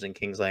bastards in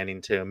King's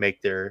Landing to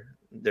make their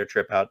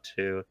trip out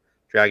to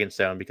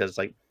Dragonstone, because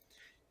like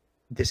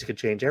this could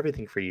change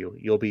everything for you.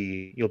 You'll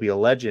be a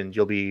legend.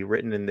 You'll be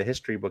written in the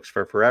history books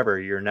for forever.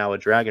 You're now a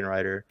dragon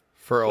rider,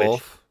 For which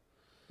Ulf.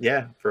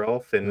 yeah, for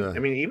Ulf, and Yeah. I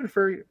mean even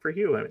for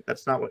Hugh. I mean,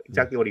 that's not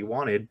exactly what he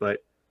wanted,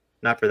 but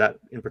not for that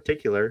in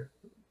particular.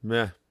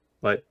 Yeah.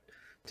 But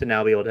to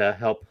now be able to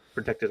help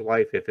protect his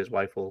wife, if his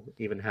wife will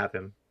even have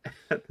him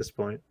at this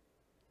point.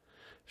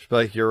 She'd be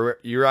like,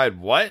 you ride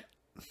what?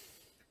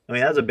 I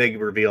mean, that was a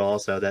big reveal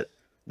also, that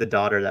the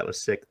daughter that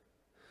was sick,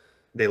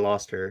 they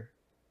lost her.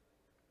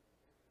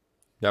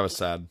 That was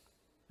sad.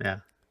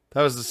 Yeah.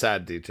 That was a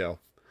sad detail.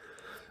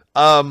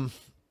 Yeah,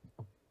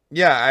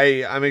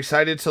 I'm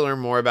excited to learn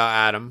more about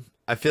Adam.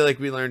 I feel like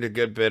we learned a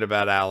good bit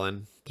about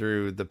Alan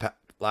through the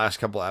last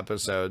couple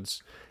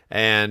episodes,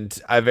 and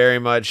I very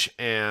much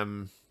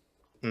am.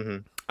 Mm-hmm.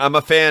 I'm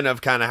a fan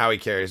of kind of how he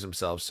carries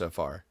himself so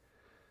far.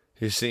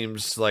 He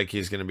seems like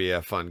he's going to be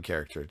a fun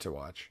character to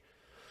watch.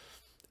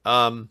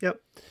 Yep.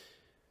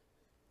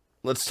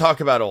 Let's talk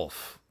about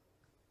Ulf.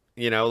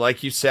 You know,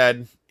 like you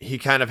said, he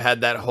kind of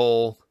had that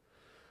whole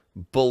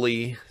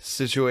bully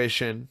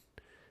situation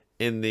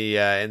in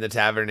the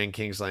tavern in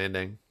King's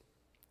Landing,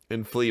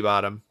 in Flea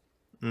Bottom,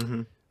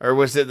 Mm-hmm. or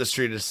was it the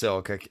Street of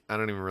Silk? I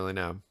don't even really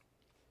know.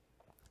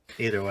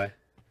 Either way.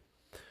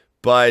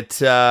 But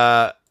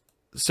so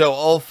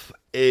Ulf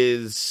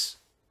is,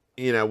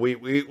 you know,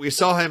 we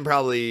saw him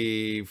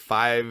probably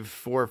 4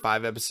 or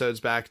 5 episodes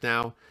back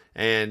now,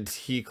 and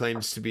he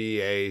claims to be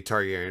a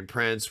Targaryen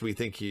prince. We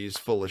think he's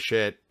full of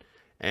shit,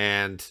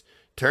 and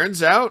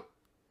turns out,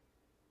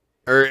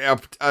 or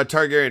a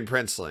Targaryen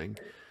princeling.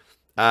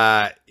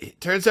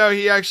 It turns out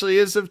he actually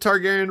is of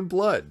Targaryen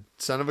blood.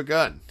 Son of a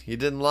gun. He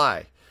didn't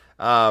lie.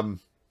 And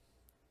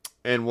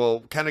we'll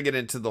kind of get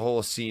into the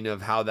whole scene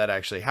of how that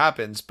actually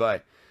happens,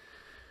 but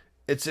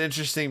it's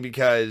interesting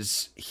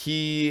because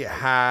he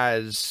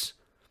has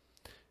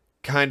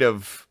kind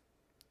of,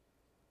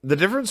 the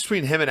difference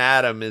between him and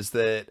Adam is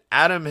that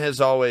Adam has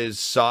always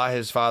sought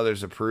his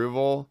father's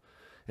approval,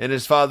 and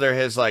his father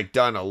has like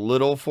done a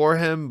little for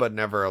him, but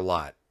never a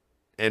lot,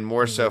 and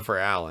more so for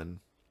Alan.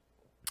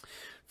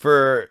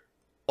 For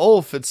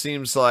Ulf, it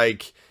seems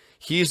like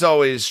he's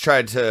always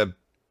tried to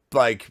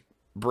like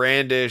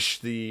brandish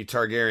the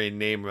Targaryen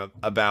name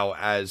about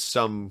as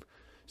some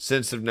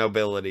sense of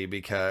nobility,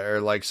 because,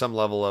 or like some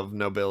level of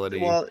nobility.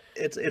 Well,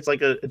 it's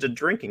like it's a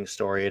drinking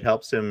story. It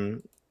helps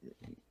him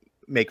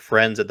make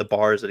friends at the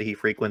bars that he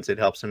frequents. It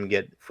helps him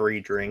get free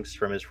drinks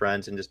from his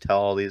friends and just tell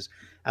all these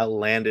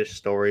outlandish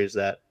stories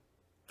that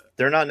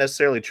they're not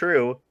necessarily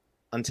true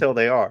until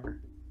they are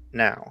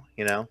now,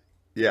 you know?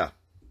 Yeah.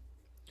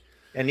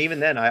 And even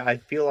then, I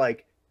feel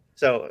like,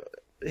 so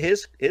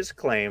his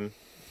claim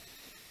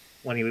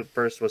when he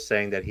first was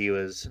saying that he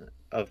was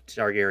of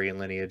Targaryen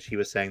lineage, he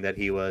was saying that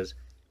he was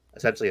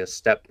essentially a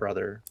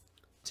stepbrother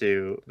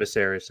to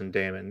Viserys and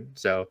Daemon.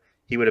 So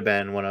he would have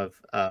been one of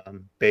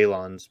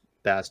Balon's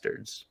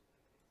bastards.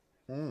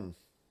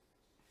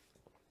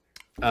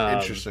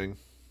 Interesting.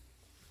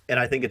 And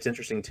I think it's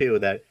interesting too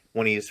that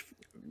when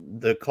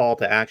the call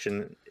to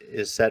action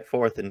is set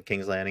forth in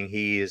King's Landing,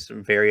 he is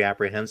very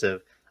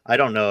apprehensive. I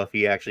don't know if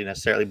he actually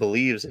necessarily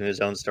believes in his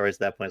own stories at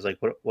that point. It's like,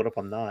 what if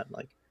I'm not?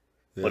 Like,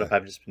 what if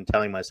I've just been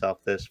telling myself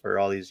this for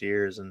all these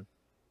years, and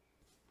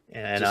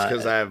just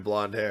because I have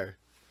blonde hair?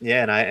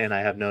 Yeah, and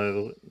I have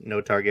no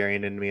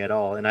Targaryen in me at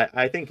all. And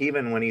I think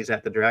even when he's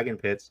at the dragon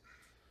pits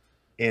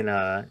in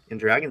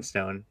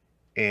Dragonstone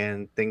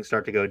and things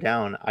start to go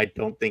down, I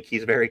don't think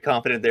he's very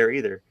confident there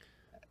either.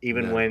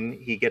 Even when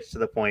he gets to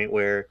the point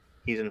where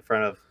he's in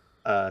front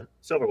of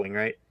Silverwing,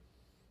 right?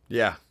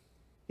 Yeah.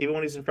 Even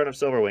when he's in front of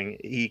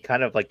Silverwing, he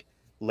kind of like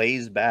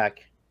lays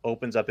back,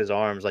 opens up his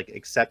arms, like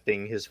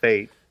accepting his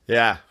fate.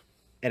 Yeah.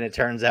 And it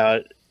turns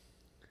out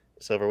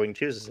Silverwing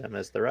chooses him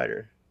as the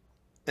rider.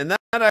 And that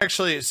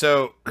actually,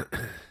 so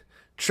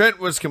Trent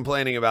was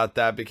complaining about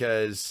that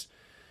because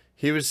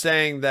he was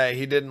saying that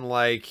he didn't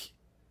like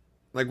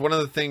one of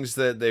the things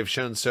that they've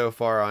shown so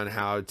far on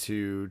how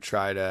to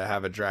try to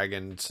have a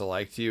dragon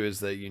select you is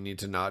that you need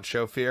to not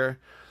show fear.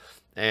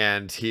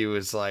 And he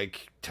was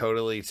like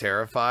totally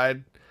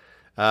terrified.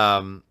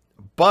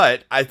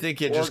 But I think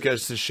it just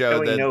goes to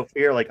show that no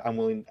fear, like I'm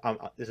willing,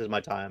 this is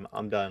my time,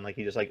 I'm done. Like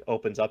he just like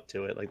opens up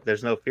to it. Like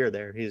there's no fear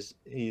there. He's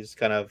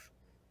kind of,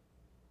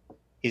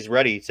 he's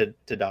ready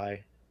to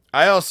die.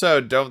 I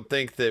also don't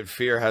think that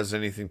fear has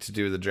anything to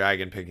do with the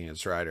dragon picking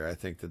its rider. I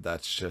think that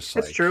that's just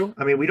That's true.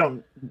 I mean, we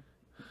don't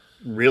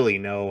really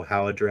know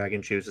how a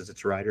dragon chooses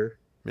its rider.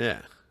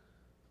 Yeah.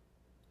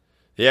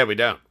 Yeah, we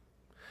don't.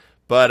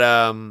 But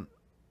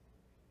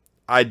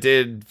I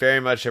did very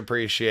much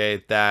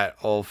appreciate that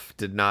Ulf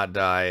did not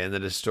die and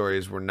that his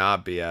stories were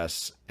not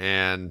BS.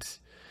 And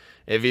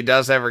if he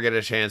does ever get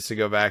a chance to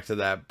go back to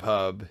that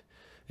pub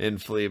in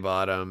Flea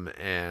Bottom,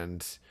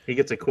 and he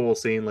gets a cool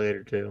scene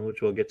later too,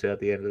 which we'll get to at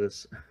the end of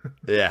this.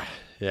 Yeah,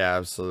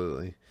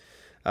 absolutely.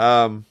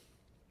 All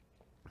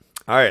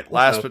right,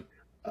 last but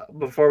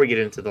before we get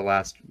into the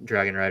last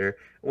Dragon Rider,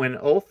 when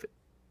Ulf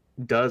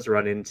does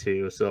run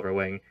into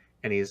Silverwing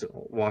and he's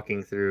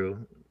walking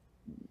through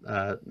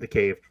the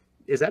cave,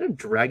 is that a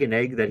dragon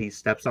egg that he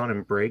steps on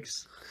and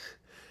breaks?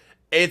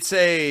 It's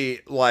a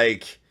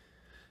like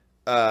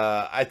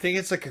I think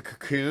it's like a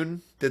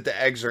cocoon that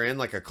the eggs are in,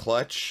 like a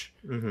clutch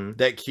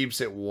that keeps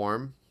it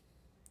warm.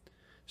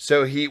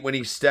 So when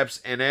he steps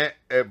in it,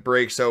 it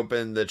breaks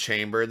open the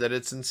chamber that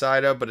it's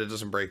inside of, but it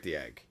doesn't break the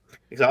egg.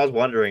 Because I was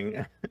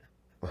wondering,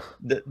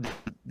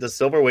 does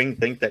Silverwing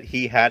think that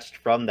he hatched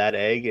from that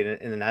egg,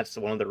 and that's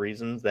one of the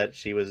reasons that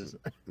she was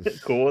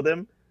cool with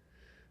him?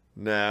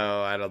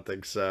 No, I don't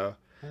think so.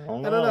 I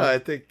don't know. I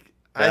think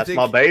that's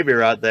my baby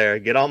right there.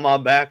 Get on my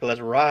back.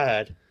 Let's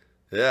ride.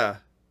 Yeah.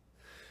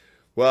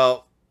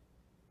 Well,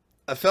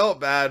 I felt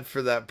bad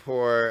for that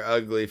poor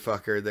ugly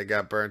fucker that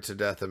got burnt to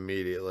death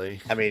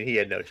immediately. I mean, he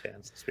had no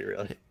chance. Let's be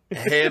real.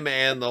 Him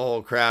and the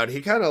whole crowd.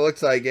 He kind of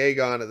looks like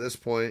Aegon at this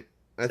point.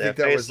 I think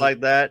that was like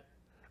that.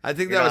 I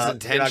think that was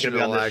intentional. You're not gonna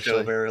be on this actually,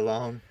 show very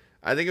long.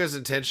 I think it was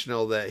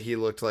intentional that he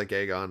looked like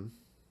Aegon.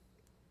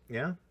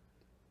 Yeah,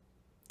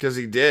 because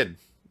he did.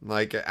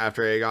 Like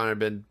after Aegon had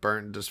been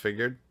burnt and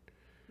disfigured.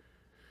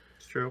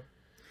 It's true.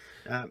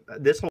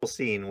 This whole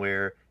scene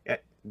where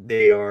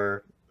they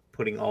are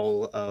putting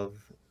all of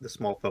the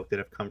small folk that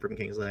have come from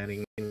King's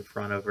Landing in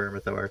front of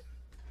Vermithor,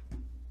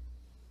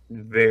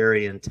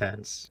 very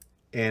intense,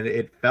 and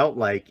it felt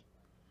like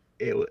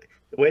the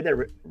way that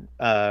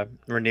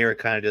Rhaenyra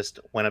kind of just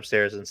went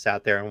upstairs and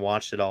sat there and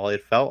watched it all.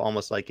 It felt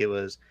almost like it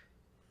was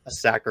a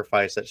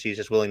sacrifice that she's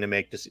just willing to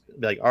make. Just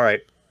be like, all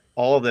right,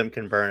 all of them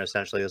can burn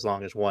essentially as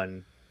long as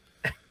one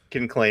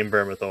can claim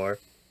Vermithor.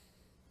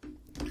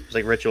 It's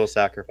like ritual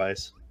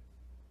sacrifice.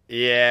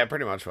 Yeah, it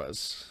pretty much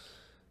was.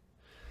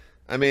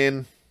 I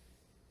mean,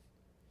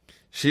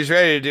 she's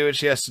ready to do what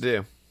she has to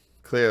do.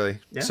 Clearly,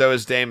 yeah. So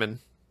is Daemon,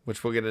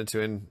 which we'll get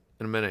into in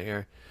a minute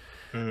here.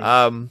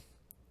 Mm-hmm.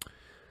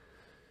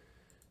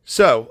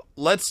 So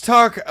let's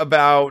talk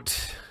about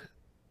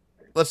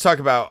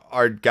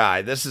our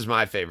guy. This is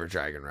my favorite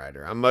Dragon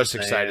Rider. I'm most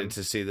excited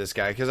to see this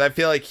guy because I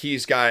feel like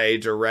he's got a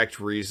direct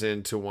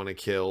reason to want to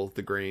kill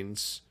the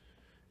Greens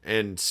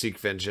and seek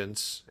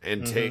vengeance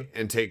and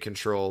take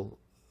control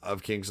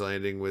of King's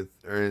Landing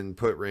and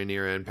put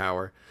Rhaenyra in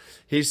power.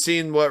 He's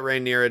seen what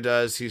Rhaenyra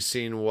does. He's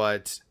seen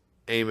what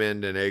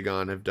Aemond and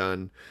Aegon have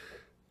done,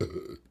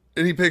 and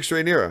he picks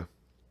Rhaenyra.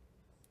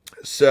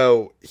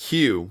 So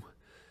Hugh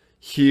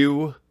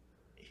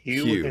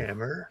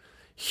Hammer.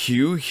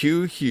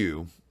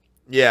 Hugh.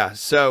 Yeah,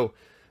 so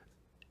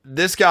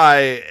this guy,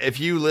 if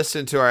you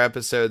listen to our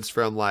episodes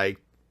from 4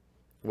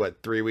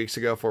 weeks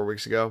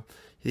ago,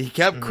 he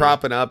kept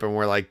cropping up and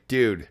we're like,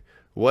 dude,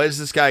 what is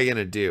this guy going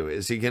to do?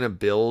 Is he going to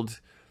build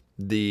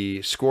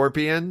the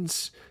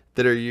scorpions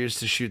that are used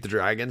to shoot the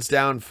dragons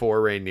down for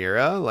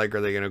Rhaenyra? Like,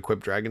 are they going to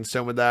equip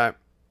Dragonstone with that?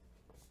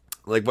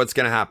 Like, what's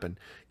going to happen?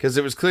 Because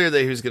it was clear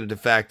that he was going to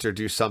defect or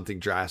do something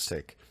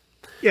drastic.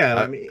 Yeah,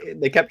 I mean,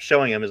 they kept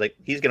showing him as like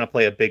he's going to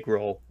play a big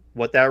role.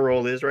 What that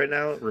role is right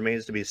now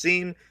remains to be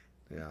seen.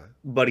 Yeah,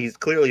 but he's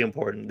clearly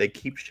important. They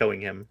keep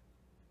showing him,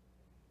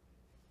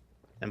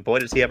 and boy,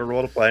 does he have a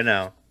role to play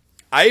now.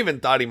 I even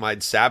thought he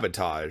might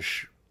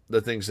sabotage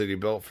the things that he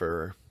built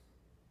for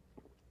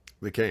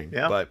the king.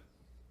 Yeah, but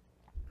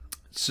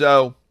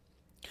so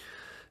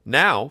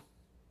now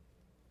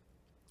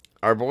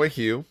our boy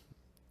Hugh,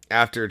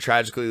 after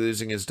tragically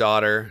losing his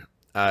daughter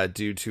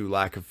due to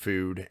lack of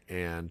food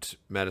and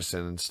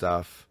medicine and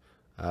stuff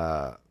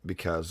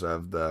because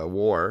of the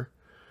war,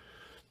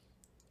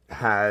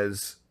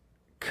 has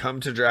come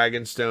to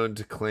Dragonstone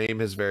to claim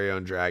his very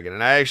own dragon.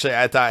 And I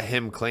thought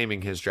him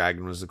claiming his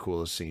dragon was the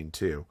coolest scene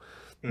too.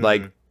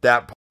 Like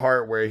that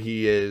part where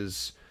he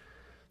is,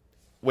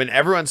 when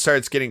everyone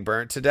starts getting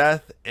burnt to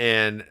death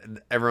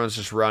and everyone's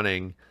just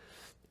running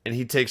and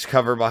he takes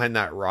cover behind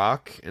that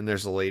rock and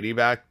there's a lady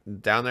back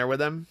down there with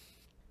him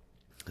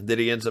that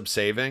he ends up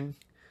saving,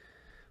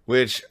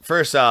 which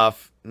first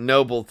off,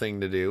 noble thing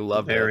to do.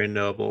 Love it. Very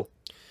noble.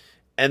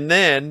 And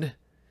then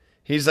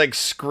he's like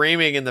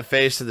screaming in the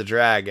face of the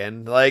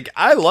dragon. Like,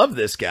 I love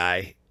this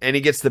guy. And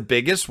he gets the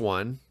biggest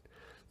one.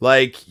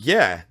 Like,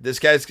 yeah, this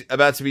guy's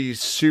about to be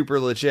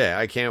super legit.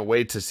 I can't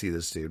wait to see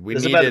this dude. This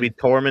is about to be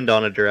Tormund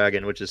on a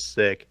dragon, which is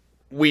sick.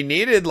 We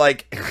needed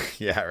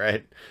yeah,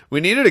 right. We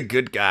needed a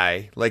good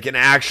guy, like an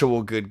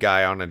actual good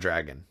guy on a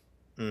dragon.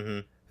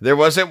 Mm-hmm. There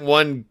wasn't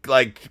one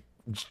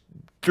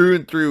through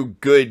and through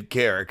good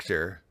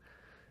character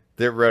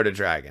that rode a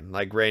dragon.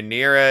 Like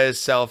Rhaenyra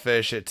is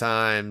selfish at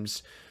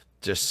times.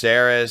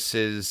 Jacaerys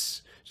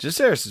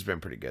has been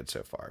pretty good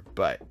so far,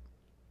 but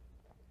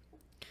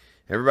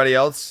everybody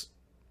else,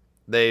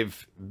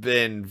 they've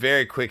been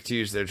very quick to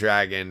use their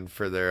dragon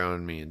for their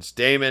own means.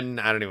 Daemon,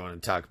 I don't even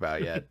want to talk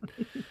about yet.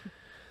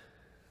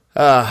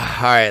 All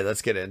right,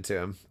 let's get into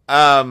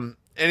him.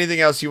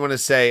 Anything else you want to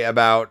say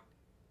about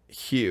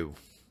Hugh?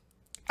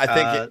 I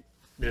think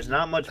there's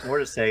not much more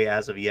to say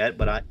as of yet,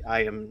 but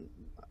I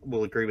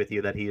will agree with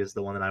you that he is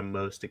the one that I'm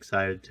most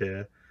excited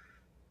to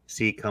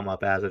see come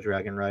up as a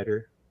Dragon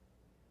Rider.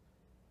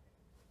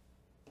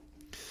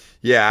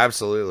 Yeah,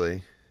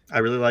 absolutely. I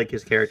really like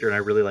his character, and I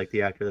really like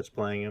the actor that's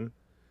playing him.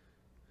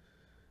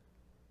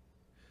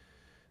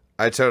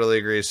 I totally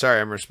agree. Sorry,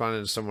 I'm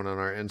responding to someone on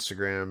our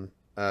Instagram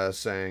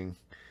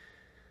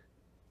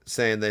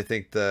saying they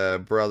think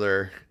the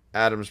brother,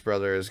 Adam's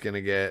brother, is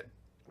gonna get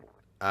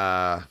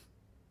uh,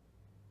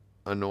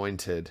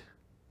 anointed.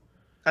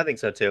 I think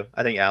so too.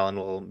 I think Alan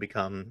will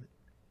become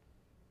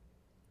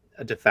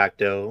a de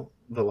facto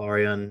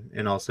Valarian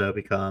and also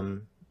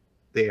become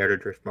the heir to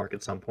Driftmark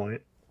at some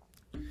point.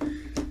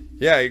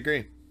 Yeah, I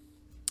agree.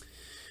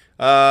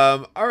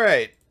 All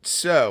right,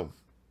 so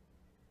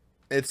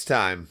it's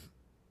time.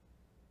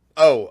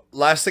 Oh,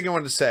 last thing I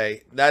wanted to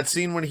say, that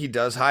scene when he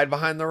does hide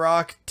behind the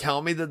rock,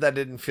 tell me that that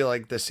didn't feel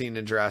like the scene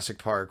in Jurassic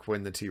Park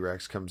when the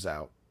T-Rex comes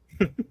out.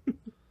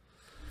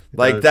 It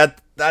Like does.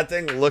 that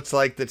thing looked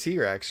like the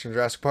T-Rex from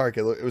Jurassic Park.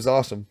 It was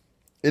awesome.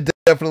 It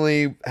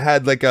definitely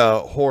had like a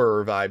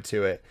horror vibe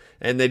to it.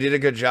 And they did a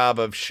good job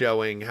of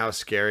showing how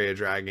scary a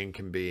dragon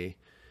can be.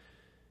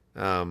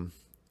 Um,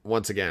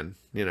 once again,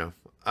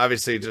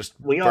 obviously just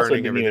We also burning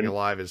didn't everything even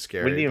alive is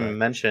we scary, didn't even but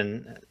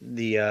mention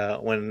the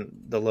when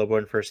the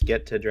Lowborn first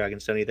get to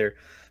Dragonstone either.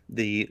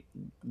 The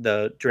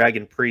the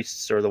dragon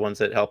priests are the ones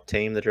that help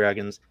tame the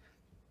dragons.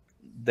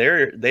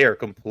 They are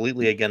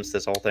completely against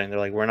this whole thing. They're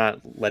like, we're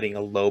not letting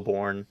a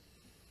lowborn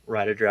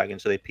ride a dragon,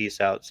 so they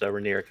peace out. So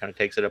Rhaenyra kind of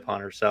takes it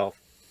upon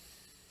herself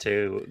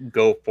to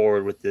go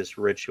forward with this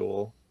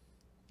ritual,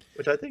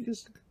 which I think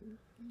is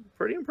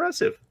pretty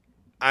impressive.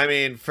 I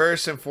mean,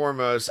 first and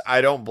foremost,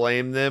 I don't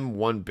blame them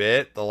one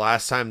bit. The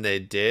last time they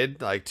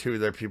did, like two of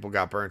their people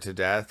got burnt to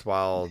death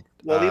while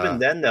Well, even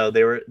then though,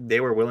 they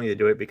were willing to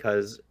do it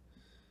because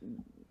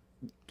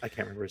I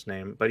can't remember his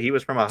name, but he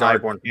was from a Dark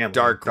highborn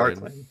family. Darkland.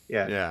 Darkling,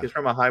 yeah, Yeah. he's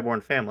from a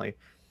highborn family,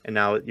 and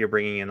now you're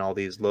bringing in all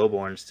these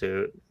lowborns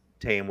to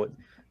tame what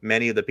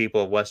many of the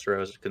people of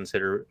Westeros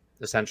consider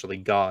essentially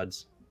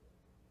gods.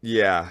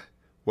 Yeah.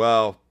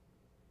 Well,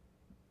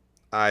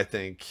 I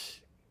think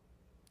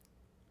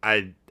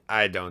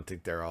I don't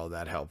think they're all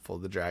that helpful,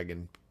 the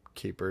dragon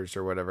keepers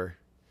or whatever.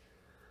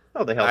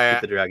 Oh, they help keep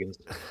I the dragons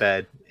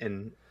fed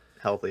and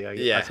healthy, I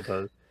Yeah.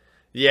 suppose.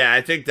 Yeah,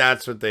 I think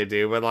that's what they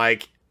do, but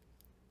like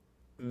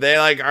they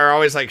like are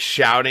always like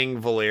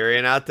shouting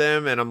Valyrian at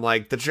them and I'm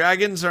like the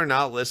dragons are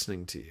not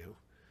listening to you.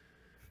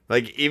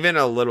 Like even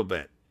a little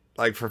bit.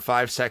 Like for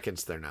 5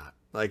 seconds they're not.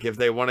 Like if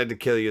they wanted to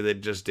kill you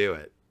they'd just do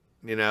it.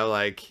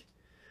 Like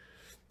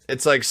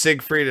it's like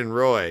Siegfried and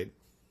Roy.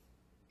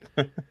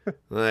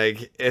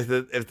 Like if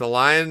the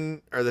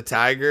lion or the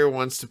tiger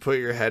wants to put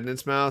your head in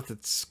its mouth,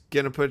 it's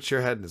gonna put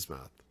your head in its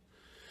mouth.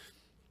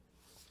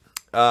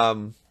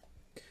 Um,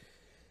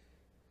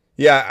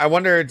 yeah, I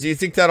wonder. Do you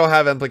think that'll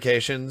have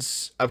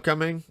implications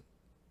upcoming?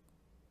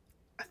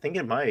 I think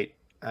it might.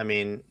 I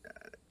mean,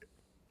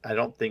 I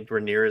don't think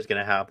Rhaenyra is going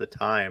to have the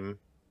time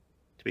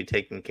to be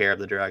taking care of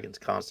the dragons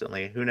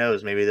constantly. Who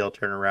knows? Maybe they'll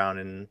turn around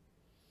and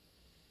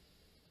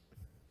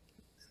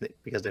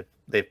because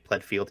they've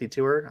pled fealty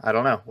to her. I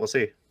don't know. We'll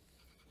see.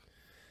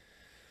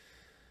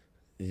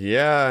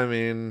 Yeah, I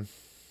mean,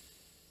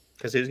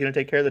 Because who's going to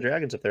take care of the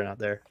dragons if they're not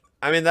there?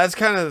 that's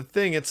kind of the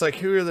thing. It's like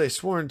who are they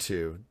sworn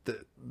to?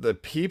 The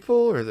people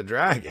or the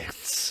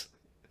dragons?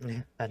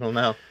 I don't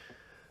know.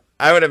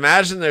 I would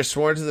imagine they're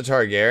sworn to the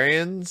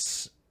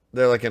Targaryens.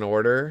 They're like an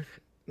order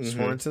Hmm.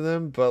 sworn to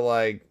them, but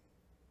like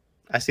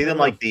I see I them don't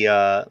know. like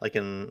like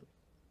in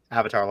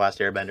Avatar: Last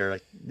Airbender,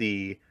 like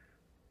the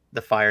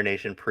Fire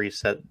Nation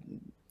priests that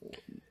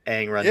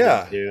Aang runs Yeah,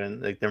 into,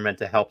 and like they're meant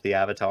to help the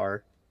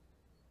Avatar.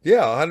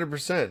 yeah,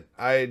 100%.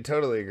 I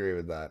totally agree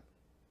with that.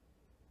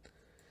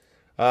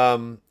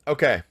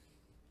 Okay.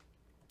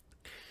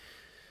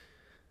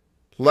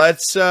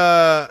 Let's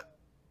uh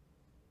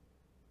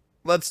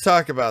let's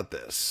talk about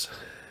this.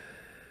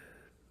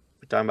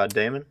 We're talking about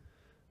Damon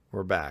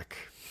We're back.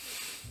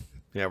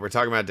 Yeah, we're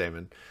talking about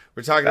Damon.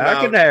 We're talking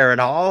back in about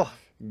Harrenhal.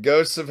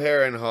 Ghosts of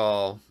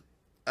Harrenhal.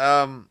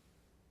 Um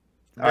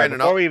All right, Brandon,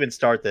 before we even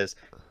start this,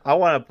 I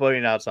want to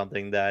point out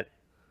something that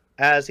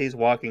as he's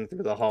walking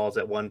through the halls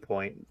at one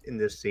point in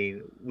this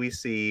scene, we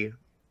see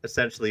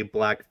essentially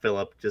Black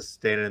Phillip just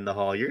standing in the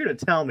hall. You're going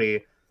to tell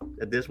me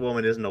that this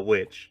woman isn't a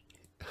witch.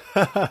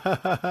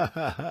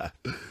 I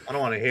don't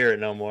want to hear it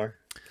no more.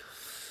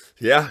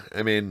 Yeah,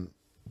 I mean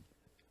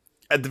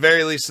at the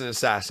very least an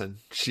assassin.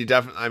 She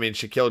definitely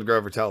she killed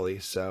Grover Tully,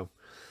 so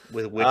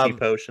With witchy um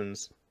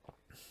potions.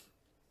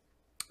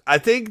 I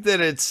think that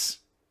it's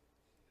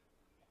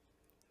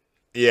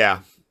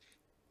yeah.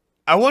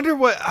 I wonder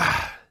what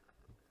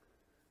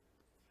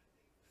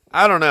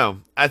I don't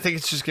know. I think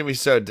it's just gonna be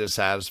so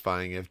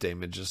dissatisfying if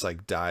Damon just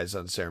like dies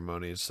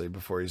unceremoniously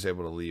before he's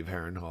able to leave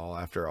Harrenhal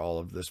after all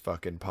of this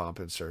fucking pomp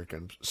and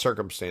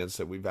circumstance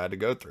that we've had to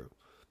go through.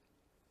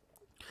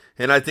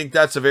 And I think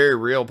that's a very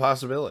real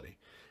possibility.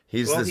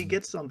 He's Well, this, he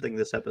gets something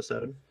this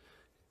episode.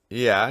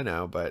 yeah, I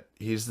know, but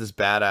he's this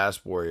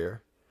badass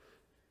warrior,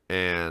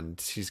 and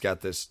he's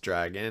got this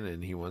dragon,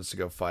 and he wants to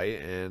go fight,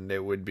 and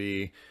it would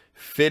be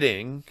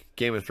fitting,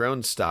 Game of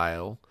Thrones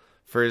style,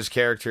 for his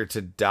character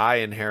to die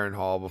in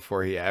Harrenhal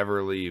before he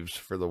ever leaves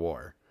for the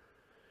war.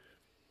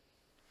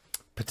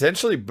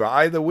 potentially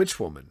by the witch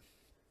woman.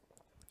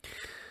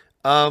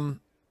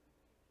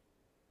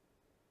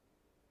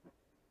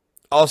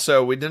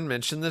 Also, we didn't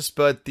mention this,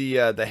 but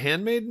the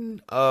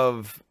handmaiden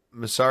of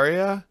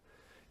Massaria,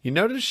 you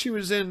notice she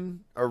was in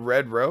a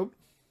red robe,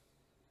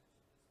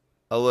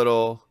 a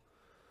little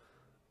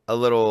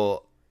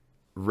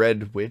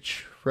red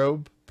witch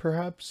robe,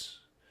 perhaps.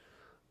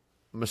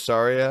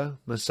 Massaria,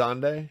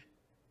 Masande.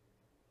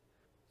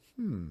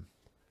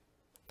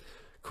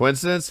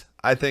 Coincidence?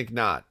 I think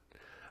not.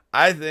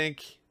 I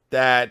think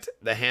that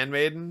the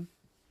handmaiden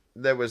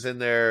that was in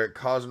there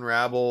causing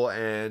rabble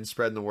and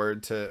spreading the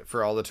word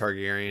for all the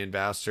Targaryen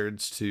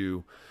bastards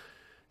to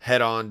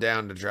head on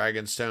down to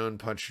Dragonstone,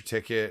 punch your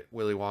ticket,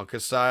 Willy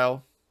Wonka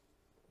style.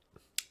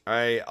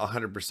 I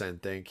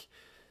 100% think.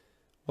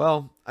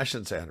 Well, I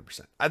shouldn't say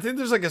 100%. I think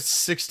there's like a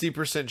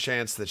 60%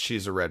 chance that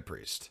she's a red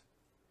priestess.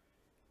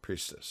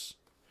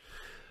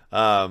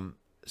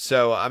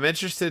 So I'm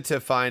interested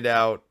to find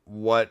out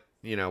what,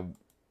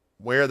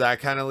 where that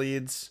kind of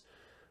leads.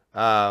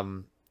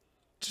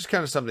 Just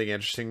kind of something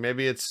interesting.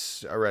 Maybe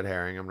it's a red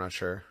herring. I'm not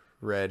sure.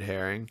 Red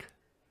herring.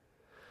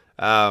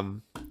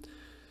 All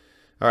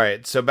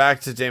right. So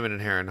back to Daemon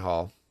and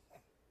Harrenhal.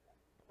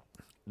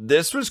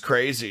 This was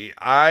crazy.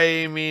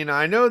 I mean,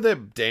 I know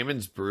that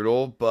Daemon's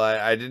brutal, but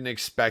I didn't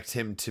expect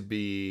him to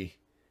be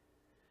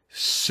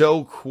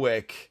so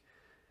quick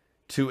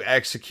to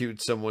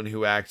execute someone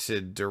who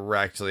acted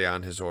directly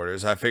on his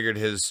orders. I figured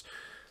his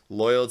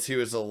loyalty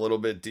was a little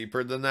bit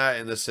deeper than that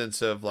in the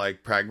sense of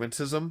like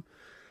pragmatism.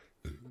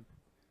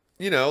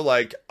 He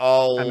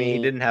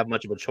didn't have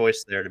much of a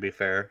choice there, to be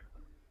fair.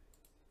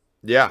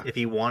 Yeah. If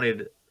he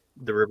wanted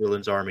the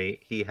Riverlands army,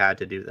 he had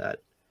to do that.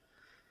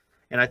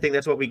 And I think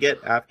that's what we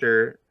get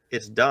after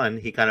it's done.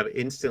 He kind of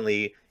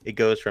instantly, it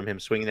goes from him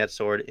swinging that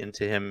sword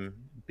into him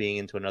being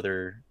into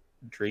another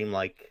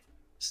dreamlike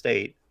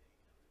state.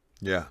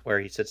 Yeah. Where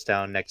he sits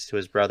down next to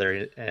his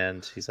brother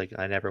and he's like,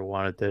 I never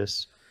wanted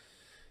this.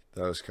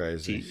 That was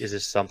crazy. Is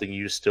this something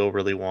you still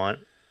really want?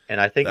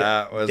 And I think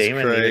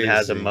Daemon even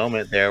has a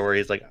moment there where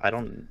he's like,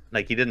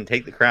 he didn't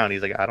take the crown.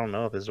 He's like, I don't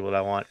know if this is what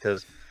I want,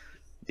 because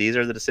these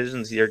are the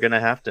decisions you're going to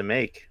have to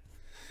make.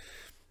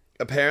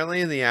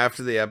 Apparently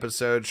after the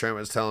episode, Trent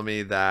was telling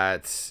me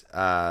that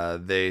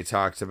they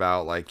talked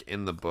about, like,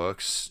 in the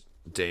books,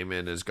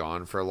 Daemon is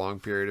gone for a long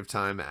period of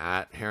time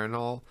at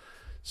Harrenhal.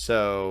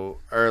 So,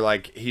 or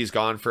like he's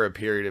gone for a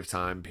period of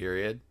time,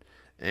 period.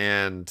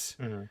 And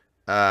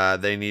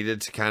they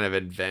needed to kind of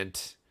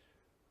invent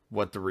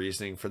what the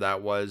reasoning for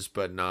that was,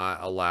 but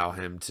not allow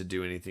him to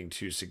do anything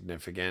too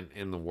significant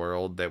in the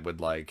world that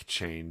would like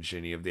change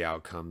any of the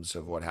outcomes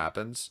of what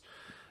happens.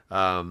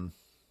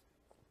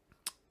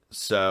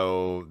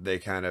 So they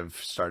kind of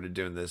started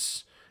doing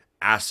this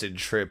acid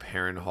trip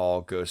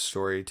Harrenhal ghost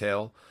story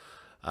tale,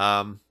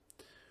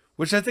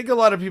 which I think a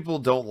lot of people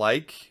don't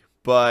like,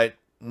 but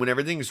when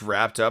everything's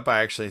wrapped up,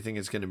 I actually think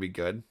it's going to be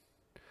good.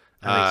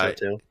 I think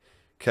so too.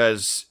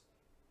 Because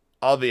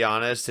I'll be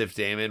honest, if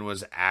Daemon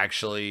was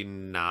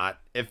not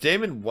in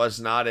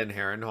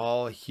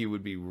Harrenhal, he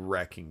would be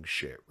wrecking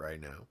shit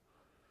right now.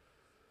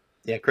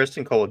 Yeah,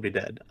 Kristen Cole would be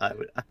dead. I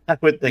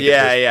would think.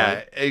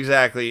 Yeah,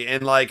 exactly.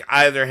 And like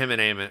either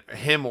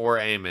him or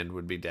Aemon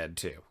would be dead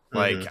too.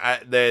 Like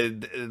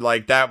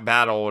that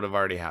battle would have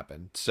already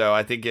happened. So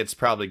I think it's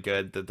probably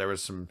good that there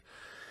was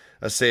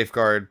a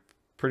safeguard.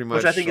 Pretty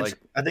much. Which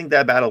I think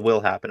that battle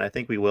will happen. I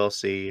think we will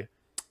see.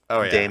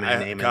 Oh yeah, Daemon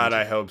and Aemon. God,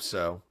 I hope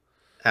so.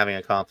 Having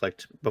a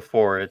conflict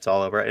before it's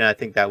all over, and I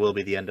think that will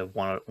be the end of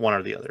one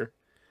or the other.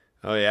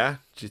 Oh yeah,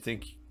 do you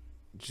think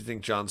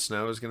Jon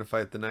Snow is going to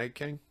fight the Night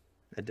King?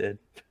 I did.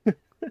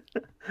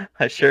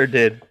 I sure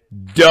did.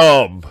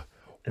 Dumb.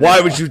 Why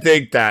would you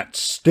think that?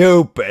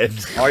 Stupid.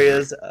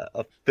 Arya's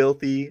a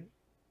filthy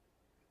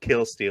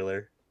kill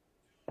stealer.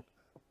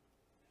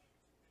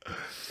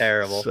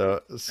 Terrible.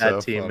 So bad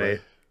teammate. Funny.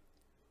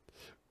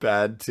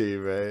 Bad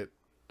teammate.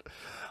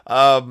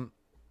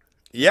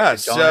 Yeah.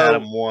 John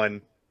Adam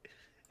won,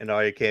 and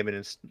Arya came in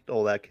and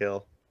stole that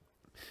kill.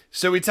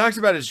 So we talked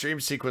about his dream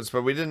sequence,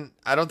 but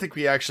I don't think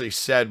we actually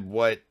said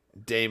what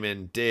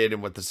Daemon did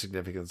and what the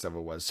significance of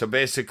it was. So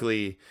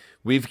basically,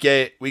 we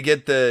get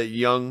the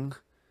young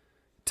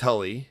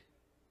Tully,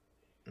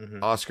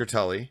 Oscar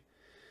Tully.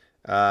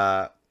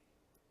 One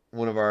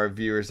of our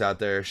viewers out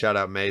there, shout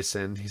out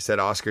Mason. He said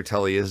Oscar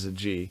Tully is a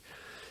G.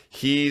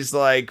 He's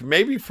like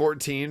maybe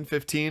 14,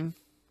 15,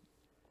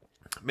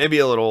 maybe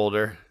a little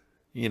older.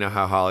 You know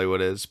how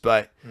Hollywood is,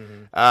 but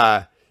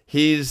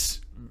he's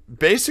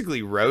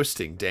basically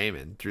roasting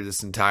Daemon through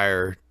this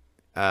entire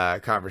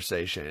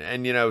conversation.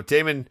 And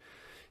Daemon,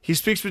 he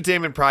speaks with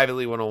Daemon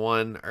privately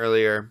 101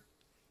 earlier,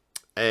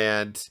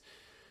 and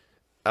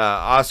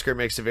Oscar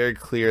makes it very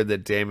clear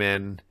that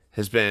Daemon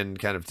has been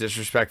kind of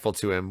disrespectful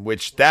to him,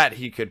 which that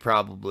he could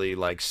probably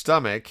like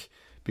stomach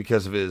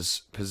because of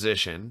his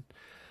position.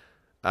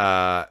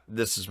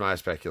 This is my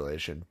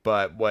speculation,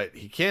 but what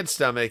he can't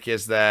stomach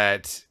is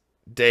that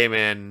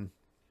Daemon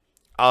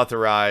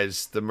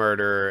authorized the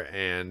murder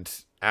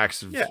and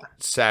acts of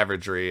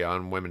savagery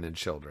on women and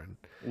children.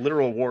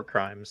 Literal war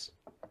crimes.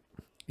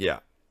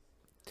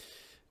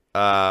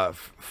 Yeah.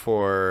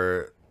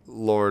 For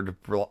Lord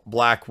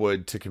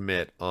Blackwood to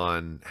commit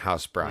on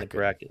House On the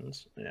Bracken.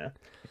 Brackens, yeah.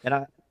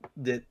 And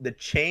the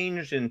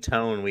change in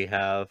tone we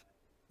have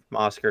from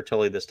Oscar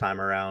Tully this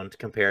time around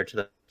compared to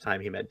the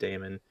time he met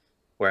Damon,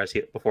 whereas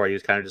before he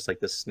was kind of just like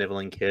this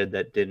sniveling kid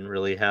that didn't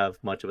really have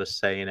much of a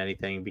say in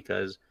anything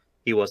because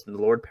he wasn't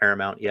the Lord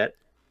Paramount yet.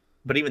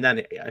 But even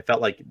then, I felt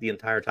like the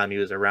entire time he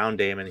was around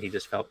Damon, he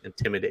just felt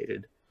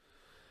intimidated.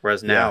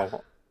 Whereas Yeah.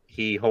 now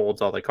he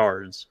holds all the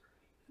cards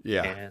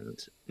Yeah.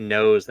 and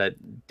knows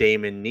that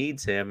Damon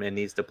needs him and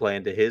needs to play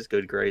into his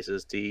good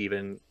graces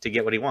to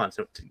get what he wants,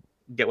 to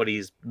get what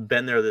he's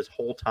been there this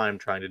whole time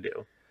trying to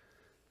do.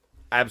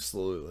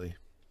 Absolutely.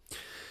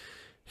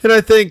 And I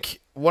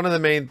think one of the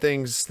main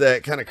things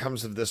that kind of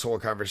comes of this whole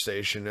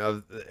conversation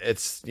of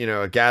it's,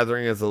 a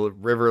gathering of the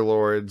River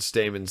Lords,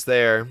 Damon's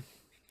there,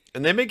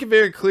 and they make it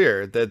very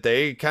clear that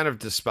they kind of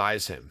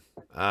despise him.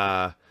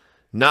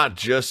 Not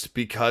just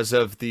because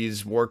of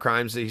these war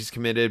crimes that he's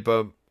committed,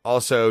 but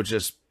also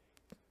just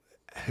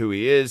who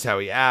he is, how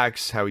he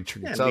acts, how he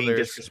treats others. Being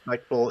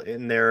disrespectful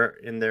in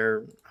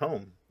their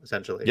home,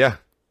 essentially. Yeah.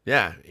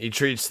 Yeah. He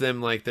treats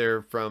them like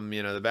they're from,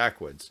 the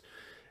backwoods.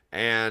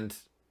 And,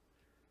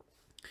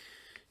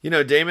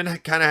 Damon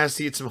kind of has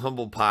to eat some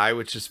humble pie,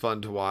 which is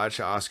fun to watch.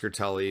 Oscar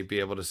Tully be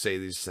able to say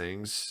these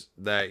things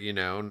that,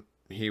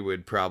 he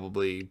would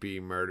probably be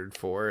murdered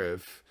for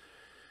if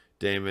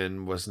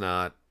Damon was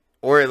not,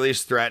 or at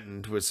least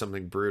threatened with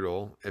something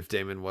brutal if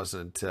Damon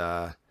wasn't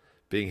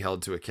being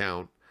held to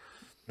account.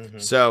 Mm-hmm.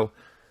 So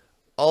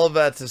all of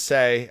that to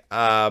say,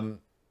 it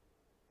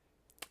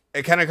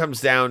kind of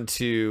comes down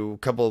to a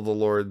couple of the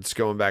lords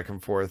going back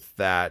and forth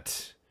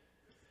that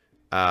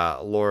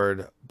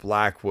Lord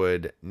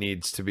Blackwood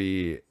needs to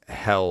be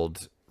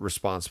held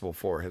responsible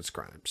for his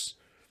crimes.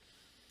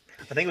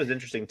 I think it was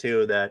interesting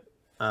too that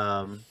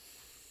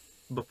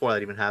before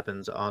that even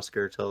happens,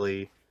 Oscar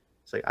Tully,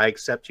 it's like, I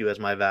accept you as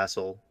my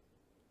vassal,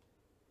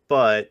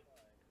 but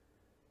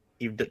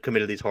you've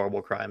committed these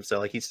horrible crimes. So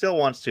like he still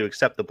wants to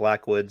accept the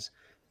Blackwoods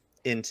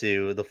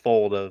into the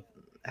fold of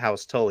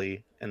House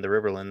Tully and the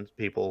Riverland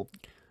people,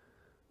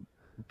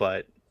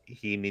 but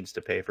he needs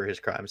to pay for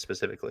his crimes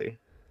specifically.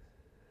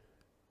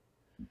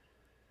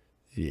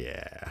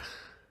 Yeah.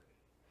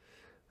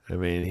 I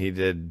mean, he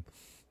did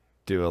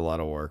do a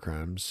lot of war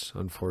crimes,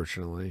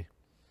 unfortunately.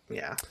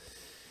 Yeah.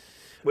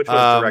 Which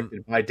was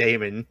directed by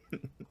Damon,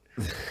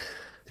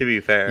 to be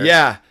fair.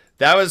 Yeah,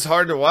 that was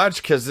hard to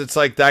watch because it's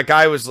like that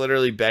guy was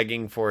literally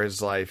begging for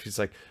his life. He's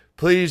like,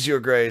 please, your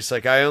grace.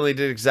 Like, I only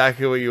did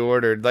exactly what you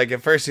ordered. Like,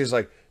 at first he's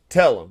like,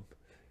 tell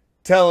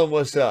him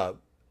what's up.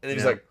 And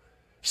he's like,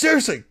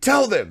 seriously,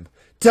 tell them.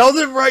 Tell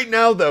them right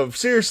now, though.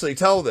 Seriously,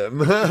 tell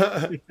them.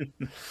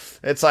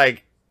 It's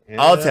like,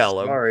 I'll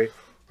tell him. Sorry.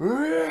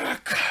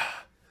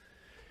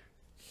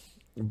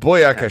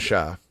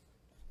 Boyakasha.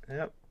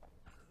 Yep.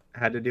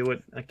 Had to do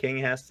what a king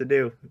has to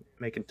do,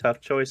 making tough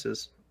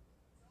choices.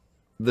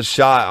 The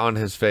shot on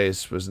his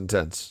face was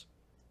intense.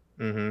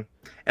 Mm-hmm.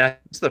 And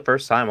it's the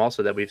first time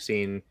also that we've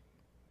seen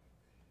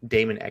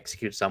Damon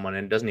execute someone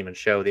and it doesn't even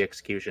show the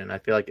execution. I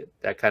feel like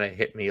that kind of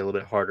hit me a little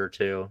bit harder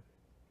too.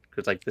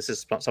 Because like this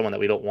is someone that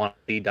we don't want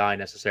to see die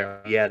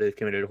necessarily. Yeah, they've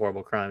committed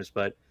horrible crimes,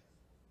 but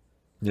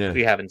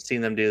we haven't seen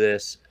them do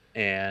this,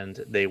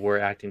 and they were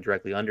acting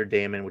directly under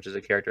Damon, which is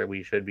a character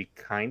we should be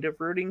kind of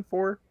rooting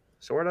for,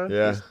 sort of.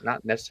 Yeah. He's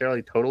not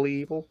necessarily totally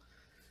evil.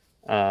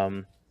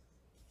 But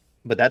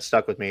that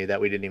stuck with me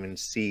that we didn't even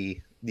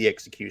see the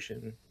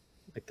execution,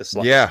 like the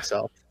slaughter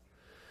itself.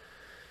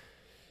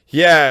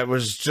 Yeah, it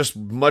was just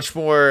much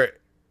more.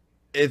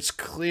 It's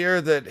clear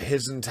that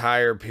his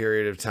entire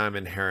period of time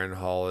in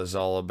Harrenhal is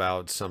all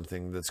about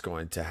something that's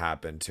going to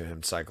happen to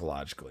him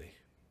psychologically.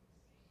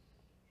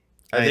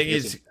 I think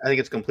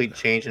it's a complete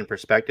change in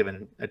perspective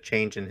and a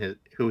change in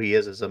who he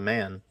is as a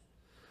man.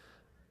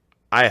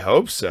 I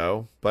hope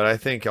so, but I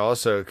think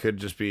also it could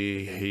just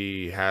be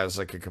he has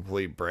like a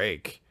complete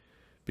break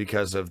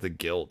because of the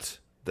guilt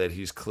that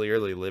he's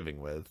clearly living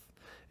with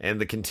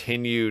and the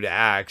continued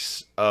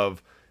acts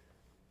of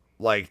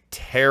like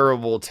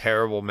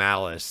terrible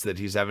malice that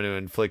he's having to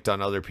inflict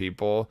on other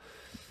people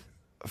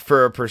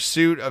for a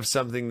pursuit of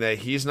something that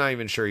he's not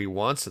even sure he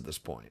wants at this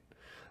point.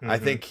 Mm-hmm.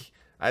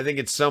 I think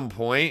at some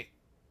point,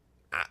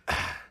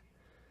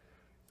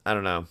 I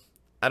don't know.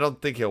 I don't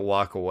think he'll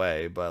walk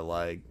away, but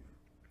like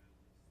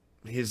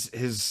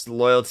his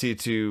loyalty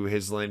to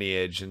his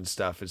lineage and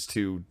stuff is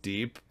too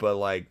deep, but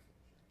like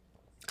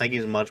I think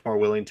he's much more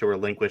willing to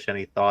relinquish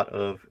any thought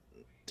of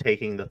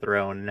taking the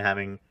throne and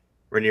having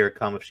Rhaenyra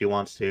come if she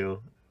wants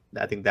to.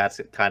 I think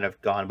that's kind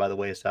of gone by the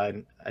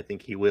wayside. I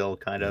think he will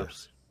kind of,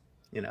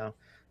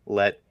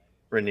 let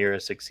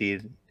Rhaenyra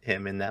succeed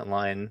him in that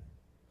line.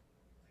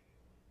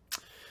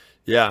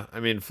 Yeah, I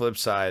mean, flip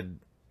side,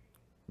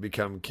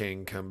 become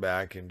king, come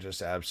back, and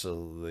just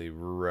absolutely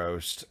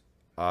roast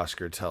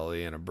Oscar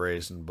Tully in a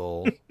brazen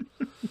bull.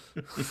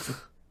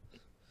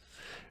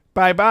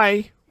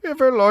 Bye-bye,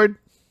 Riverlord.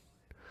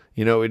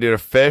 You know what we do to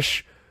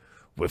fish?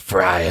 We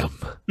fry them.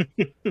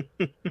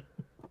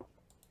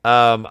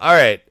 All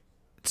right.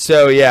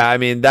 So yeah, I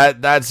mean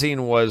that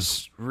scene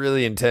was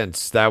really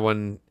intense. That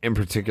one in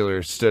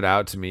particular stood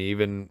out to me.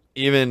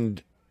 Even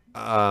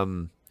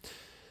um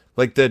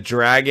like the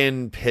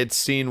dragon pit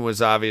scene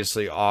was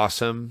obviously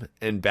awesome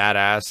and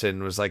badass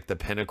and was like the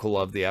pinnacle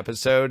of the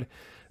episode,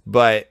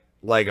 but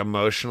like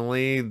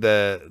emotionally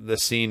the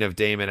scene of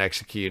Daemon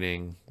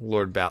executing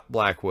Lord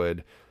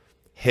Blackwood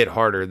hit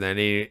harder than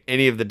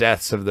any of the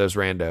deaths of those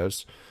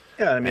randos.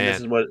 Yeah, I mean,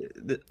 this And is what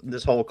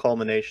this whole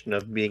culmination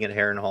of being at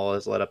Harrenhal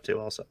has led up to.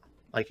 Also,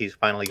 like he's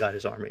finally got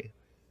his army.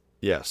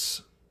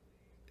 yes,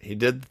 he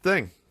did the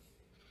thing.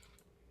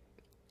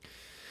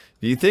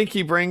 Do you think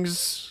he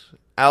brings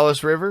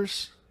Alice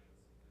Rivers?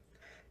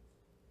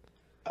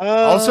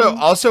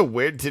 Also,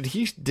 where did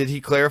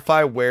he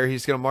clarify where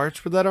he's going to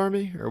march with that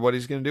army or what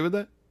he's going to do with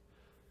that?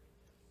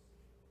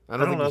 I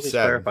don't know if he's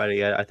clarified it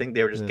yet. I think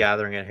they were just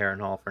gathering at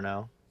Harrenhal for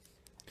now.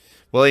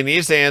 Well, he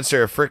needs to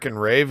answer a freaking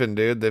Raven,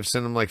 dude. They've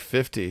sent him like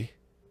 50.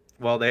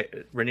 Well,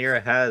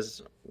 Rhaenyra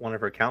has one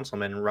of her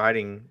councilmen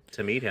riding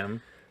to meet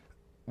him.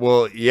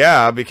 Well,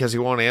 yeah, because he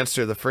won't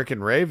answer the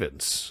freaking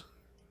Ravens.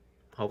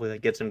 Hopefully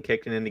that gets him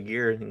kicked into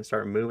gear and he can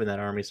start moving that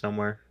army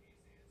somewhere.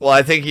 Well,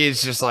 I think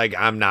he's just like,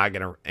 I'm not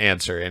going to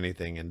answer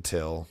anything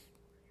until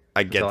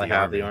I get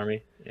the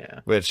army. Yeah.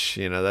 Which,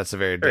 that's a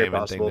very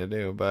Daemon thing to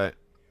do. But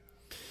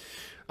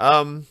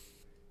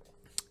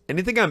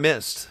anything I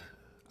missed?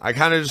 I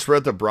kind of just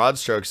wrote the broad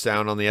strokes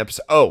down on the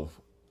episode. Oh,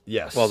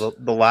 yes. Well,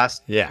 the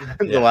last the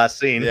last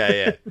scene.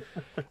 Yeah.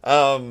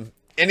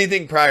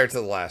 Anything prior to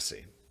the last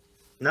scene?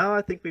 No,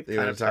 I think we've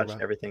kind of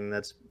touched everything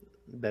that's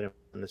been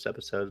in this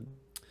episode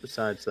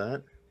besides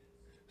that.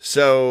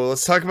 So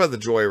let's talk about the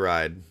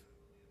joyride.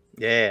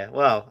 Yeah,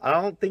 well, I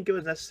don't think it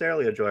was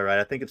necessarily a joyride.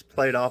 I think it's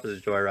played off as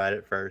a joyride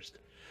at first.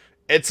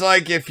 It's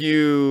like if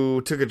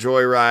you took a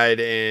joyride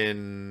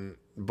in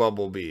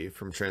Bumblebee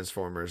from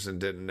Transformers and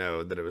didn't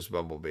know that it was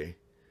Bumblebee.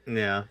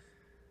 Yeah.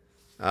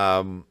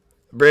 Brandon,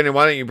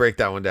 why don't you break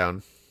that one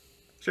down?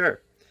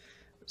 Sure.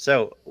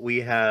 So we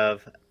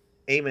have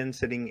Aemon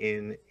sitting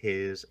in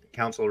his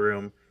council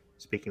room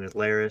speaking with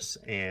Larys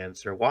and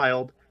Sir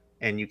Wilde,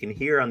 and you can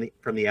hear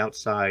from the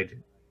outside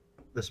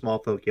the small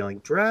folk yelling,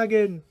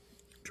 "Dragon!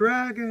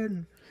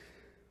 Dragon!"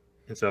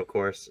 And so, of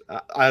course,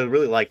 I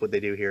really like what they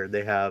do here.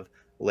 They have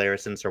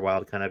Larys and Sir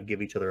Wilde kind of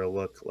give each other a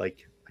look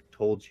like, "I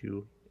told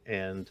you,"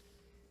 and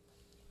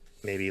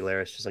maybe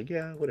Larys just like,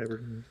 "Yeah,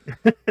 whatever."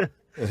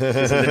 This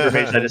is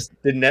information I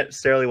just didn't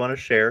necessarily want to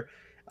share.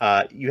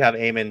 You have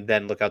Aemon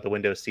then look out the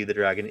window, see the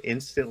dragon,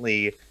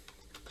 instantly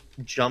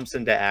jumps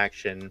into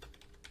action,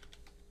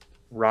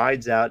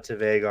 rides out to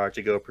Vhagar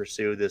to go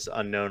pursue this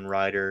unknown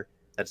rider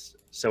that's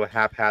so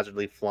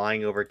haphazardly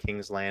flying over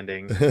King's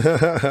Landing.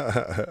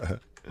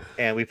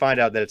 And we find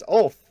out that it's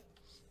Ulf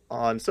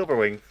on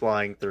Silverwing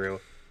flying through,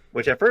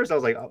 which at first I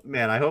was like, oh,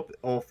 man, I hope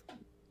Ulf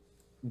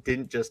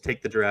didn't just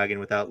take the dragon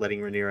without letting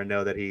Rhaenyra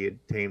know that he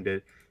had tamed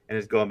it and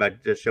is going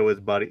back to just show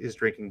his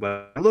drinking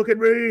buddy. Look at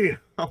me!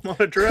 I'm on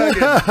a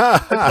dragon!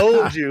 I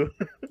told you!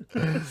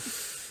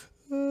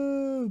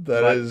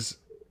 That is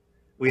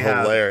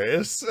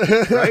hilarious.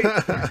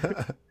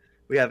 Right?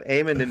 We have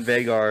Aemon and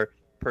Vhagar.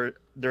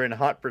 They're in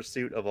hot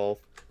pursuit of Ulf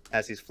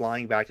as he's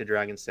flying back to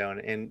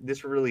Dragonstone. And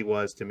this really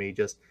was, to me,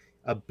 just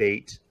a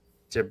bait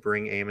to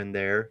bring Aemon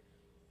there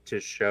to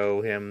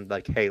show him,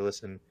 like, hey,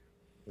 listen,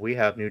 we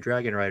have new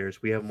dragon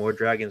riders. We have more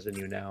dragons than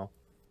you now.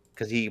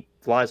 Because he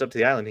flies up to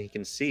the island and he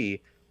can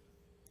see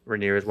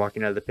Rhaenyra is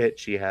walking out of the pit.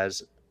 She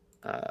has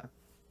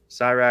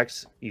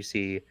Syrax. You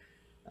see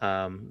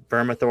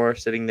Vermithor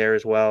sitting there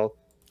as well.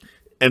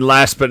 And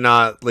last but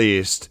not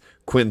least,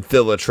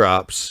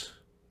 Quinthillatrops.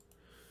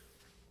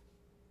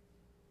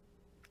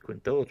 You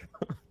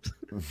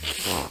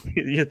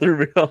threw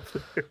me off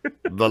there.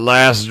 The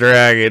last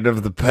dragon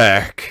of the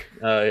pack.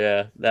 Oh,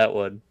 yeah, that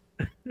one.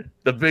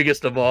 The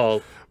biggest of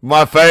all.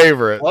 My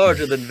favorite.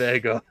 Larger than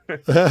Vhagar.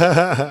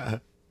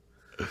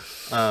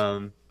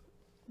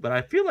 But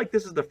I feel like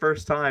this is the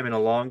first time in a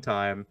long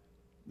time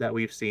that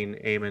we've seen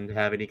Aemon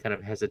have any kind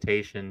of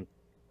hesitation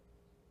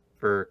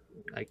for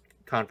like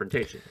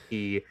confrontation.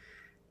 He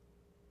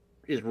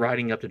is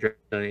riding up to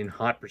Dragon in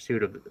hot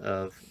pursuit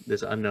of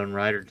this unknown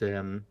rider to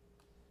him,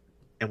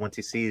 and once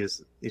he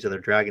sees these other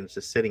dragons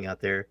just sitting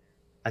out there,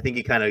 I think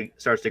he kind of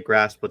starts to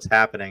grasp what's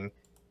happening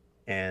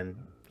and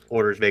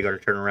orders Vhagar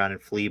to turn around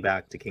and flee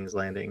back to King's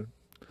Landing.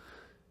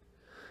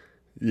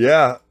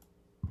 Yeah.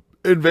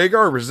 And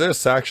Vhagar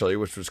resists, actually,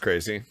 which was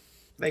crazy.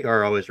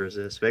 Vhagar always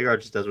resists.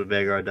 Vhagar just does what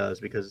Vhagar does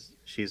because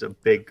she's a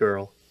big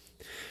girl.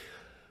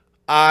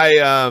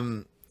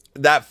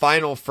 That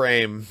final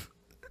frame,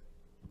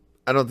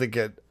 I don't think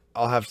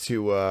I'll have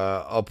to,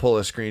 I'll pull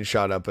a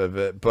screenshot up of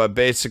it, but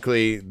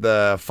basically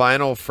the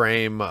final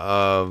frame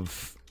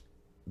of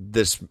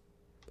this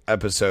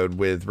episode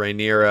with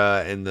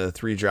Rhaenyra and the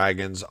three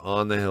dragons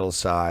on the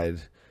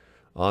hillside,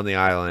 on the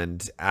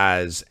island,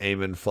 as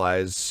Aemon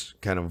flies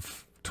kind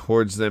of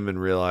towards them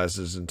and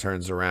realizes and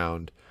turns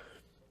around.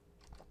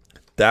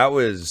 That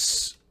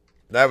was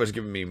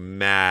giving me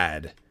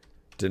mad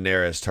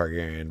Daenerys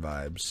Targaryen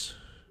vibes.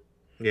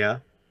 Yeah.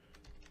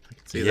 I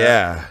can see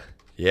that.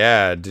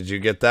 Yeah, did you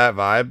get that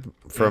vibe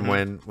from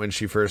Mm-hmm. when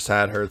she first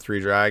had her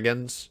 3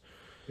 dragons?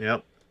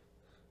 Yep.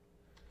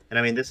 And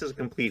I mean, this is a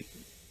complete,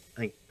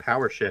 I think,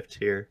 power shift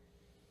here.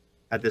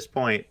 At this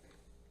point,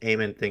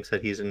 Aemon thinks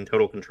that he's in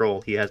total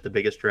control. He has the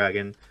biggest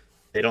dragon.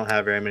 They don't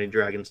have very many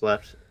dragons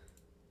left.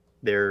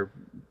 The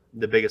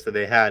biggest that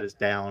they had is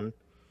down.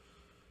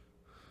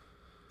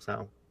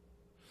 So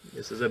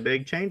this is a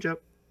big change up.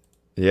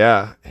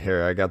 Yeah,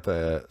 here I got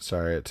the.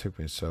 Sorry, it took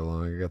me so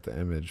long. I got the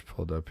image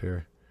pulled up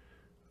here.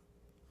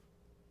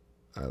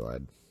 I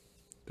lied.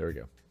 There we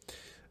go.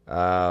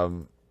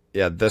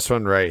 Yeah, this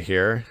one right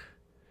here.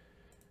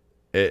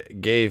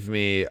 It gave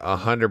me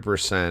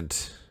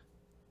 100%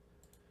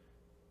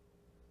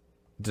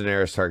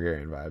 Daenerys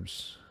Targaryen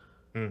vibes,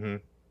 Mm-hmm.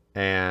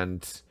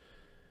 and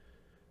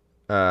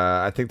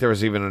I think there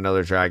was even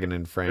another dragon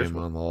in frame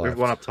on the left. There's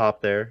one up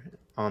top there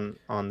on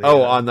the. On the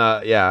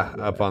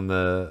up on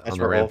the that's on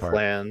the where Elf rampart.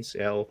 lands.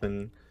 Yeah, Elf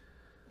and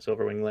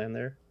Silverwing land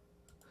there.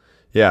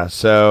 Yeah,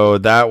 so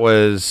that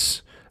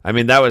was. I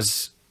mean, that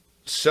was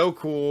so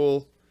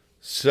cool,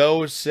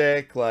 so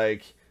sick.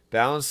 Like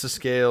balance the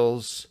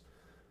scales.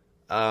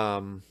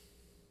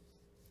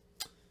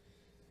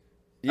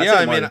 Yeah,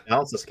 I mean,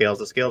 balance the scales.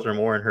 The scales are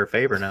more in her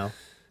favor now.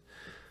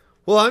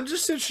 well, I'm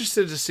just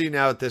interested to see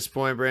now at this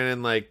point,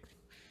 Brandon. Like,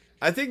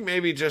 I think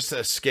maybe just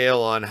a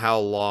scale on how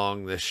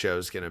long this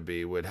show's gonna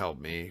be would help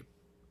me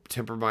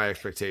temper my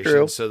expectations.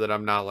 True. So that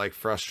I'm not like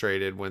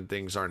frustrated when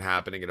things aren't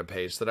happening at a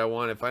pace that I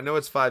want. If I know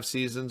it's 5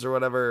 seasons or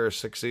whatever, or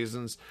 6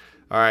 seasons,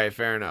 all right,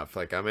 fair enough.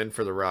 Like I'm in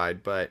for the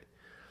ride. But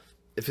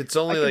if it's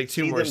only like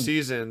 2 more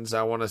seasons,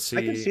 I want to see.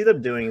 I can see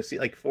them doing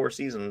like 4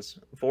 seasons,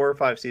 4 or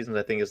 5 seasons.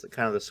 I think is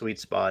kind of the sweet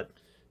spot.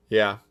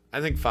 Yeah,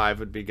 I think 5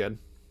 would be good.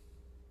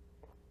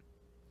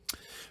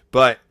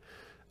 But,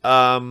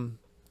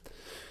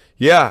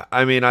 yeah,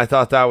 I mean, I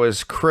thought that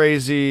was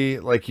crazy.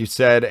 Like you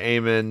said,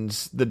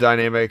 the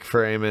dynamic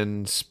for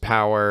Aemon's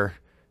power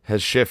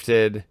has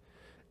shifted,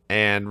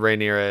 and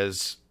Rhaenyra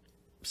is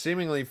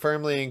seemingly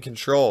firmly in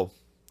control.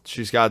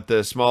 She's got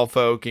the small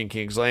folk in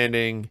King's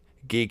Landing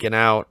geeking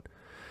out.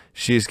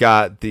 She's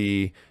got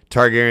the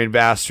Targaryen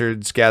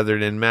bastards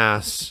gathered in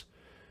mass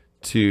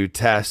to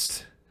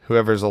test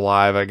whoever's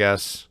alive, I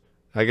guess.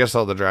 I guess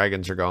all the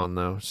dragons are gone,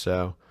 though,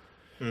 so...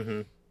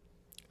 Mm-hmm.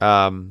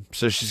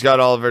 So she's got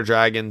all of her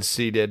dragons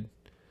seated.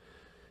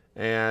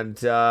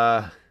 And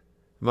am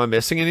I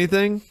missing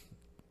anything?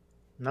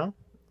 No,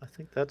 I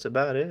think that's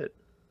about it.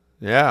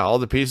 Yeah, all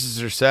the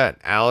pieces are set.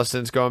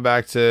 Allison's going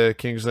back to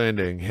King's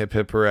Landing. Hip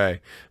hip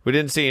hooray. We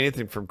didn't see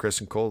anything from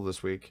Kristen Cole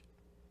this week.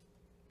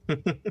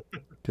 Because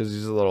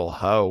he's a little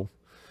hoe.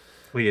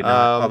 We did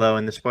not. Although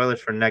in the spoilers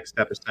for next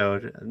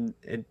episode,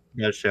 it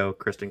does show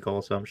Kristen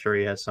Cole, so I'm sure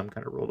he has some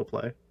kind of role to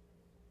play.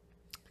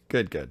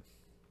 Good.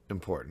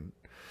 Important.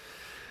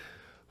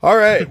 All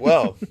right,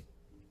 well,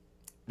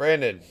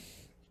 Brandon,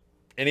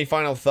 any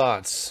final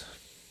thoughts?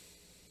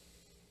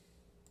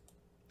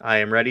 I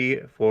am ready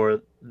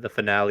for the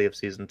finale of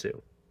season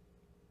 2.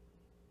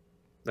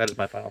 That is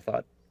my final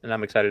thought, and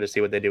I'm excited to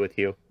see what they do with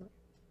Hugh.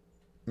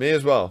 Me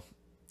as well.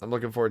 I'm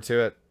looking forward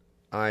to it.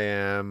 I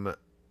am,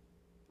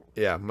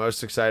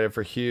 most excited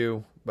for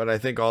Hugh, but I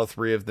think all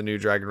 3 of the new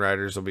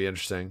Dragonriders will be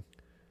interesting.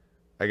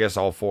 I guess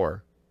all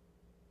 4.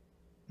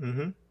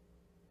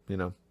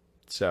 Mm-hmm.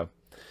 So...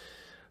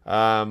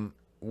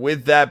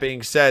 with that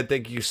being said,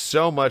 thank you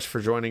so much for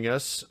joining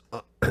us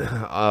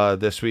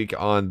this week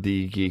on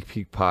the Geek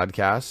Peak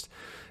podcast.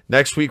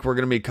 Next week, we're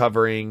going to be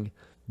covering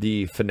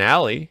the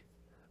finale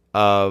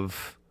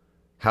of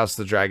House of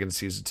the Dragon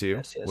Season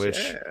 2,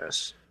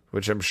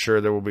 which I'm sure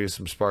there will be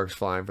some sparks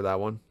flying for that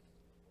one.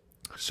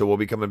 So we'll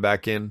be coming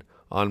back in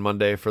on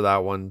Monday for that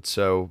one,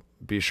 so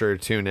be sure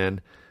to tune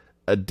in.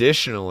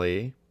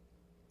 Additionally,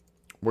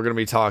 we're going to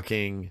be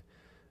talking...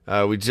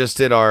 we just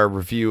did our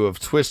review of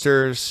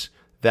Twisters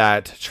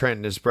that Trent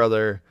and his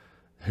brother,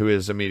 who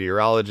is a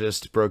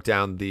meteorologist, broke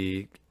down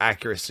the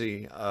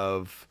accuracy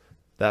of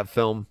that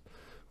film,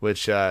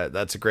 which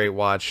that's a great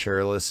watch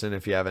or listen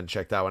if you haven't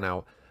checked that one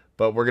out.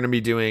 But we're going to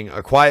be doing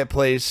A Quiet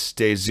Place,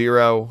 Day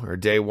 0 or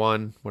Day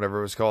 1, whatever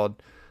it was called.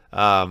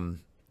 Trent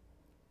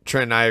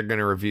and I are going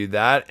to review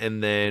that.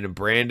 And then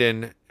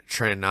Brandon,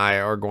 Trent, and I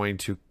are going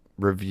to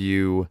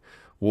review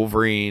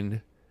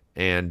Wolverine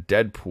and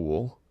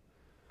Deadpool.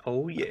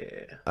 Oh,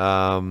 yeah.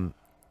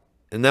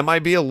 And that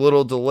might be a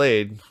little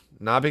delayed,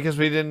 not because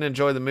we didn't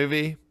enjoy the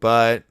movie,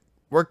 but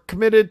we're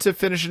committed to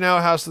finishing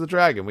out House of the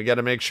Dragon. We got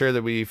to make sure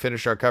that we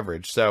finish our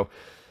coverage. So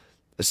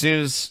as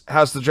soon as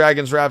House of the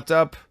Dragon's wrapped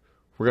up,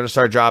 we're going to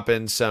start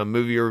dropping some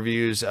movie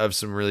reviews of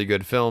some really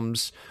good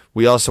films.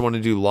 We also want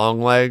to do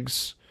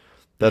Longlegs.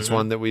 That's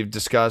one that we've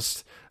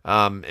discussed.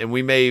 And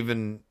we may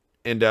even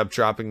end up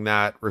dropping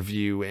that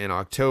review in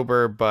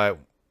October, but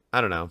I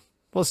don't know.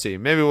 We'll see.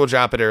 Maybe we'll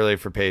drop it early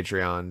for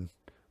Patreon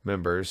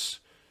members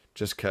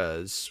just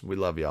because we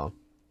love y'all.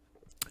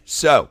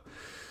 So,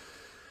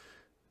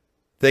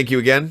 thank you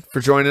again for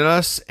joining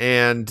us.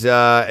 And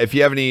if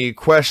you have any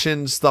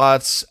questions,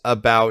 thoughts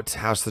about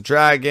House of the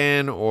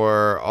Dragon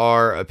or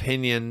our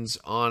opinions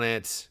on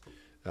it,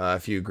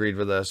 if you agreed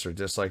with us or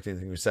disliked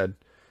anything we said,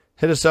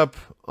 hit us up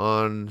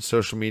on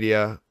social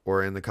media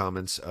or in the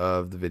comments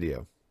of the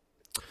video.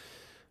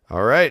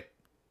 All right.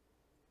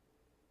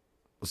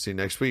 We'll see you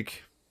next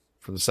week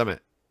from the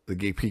summit, the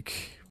Geek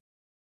Peak.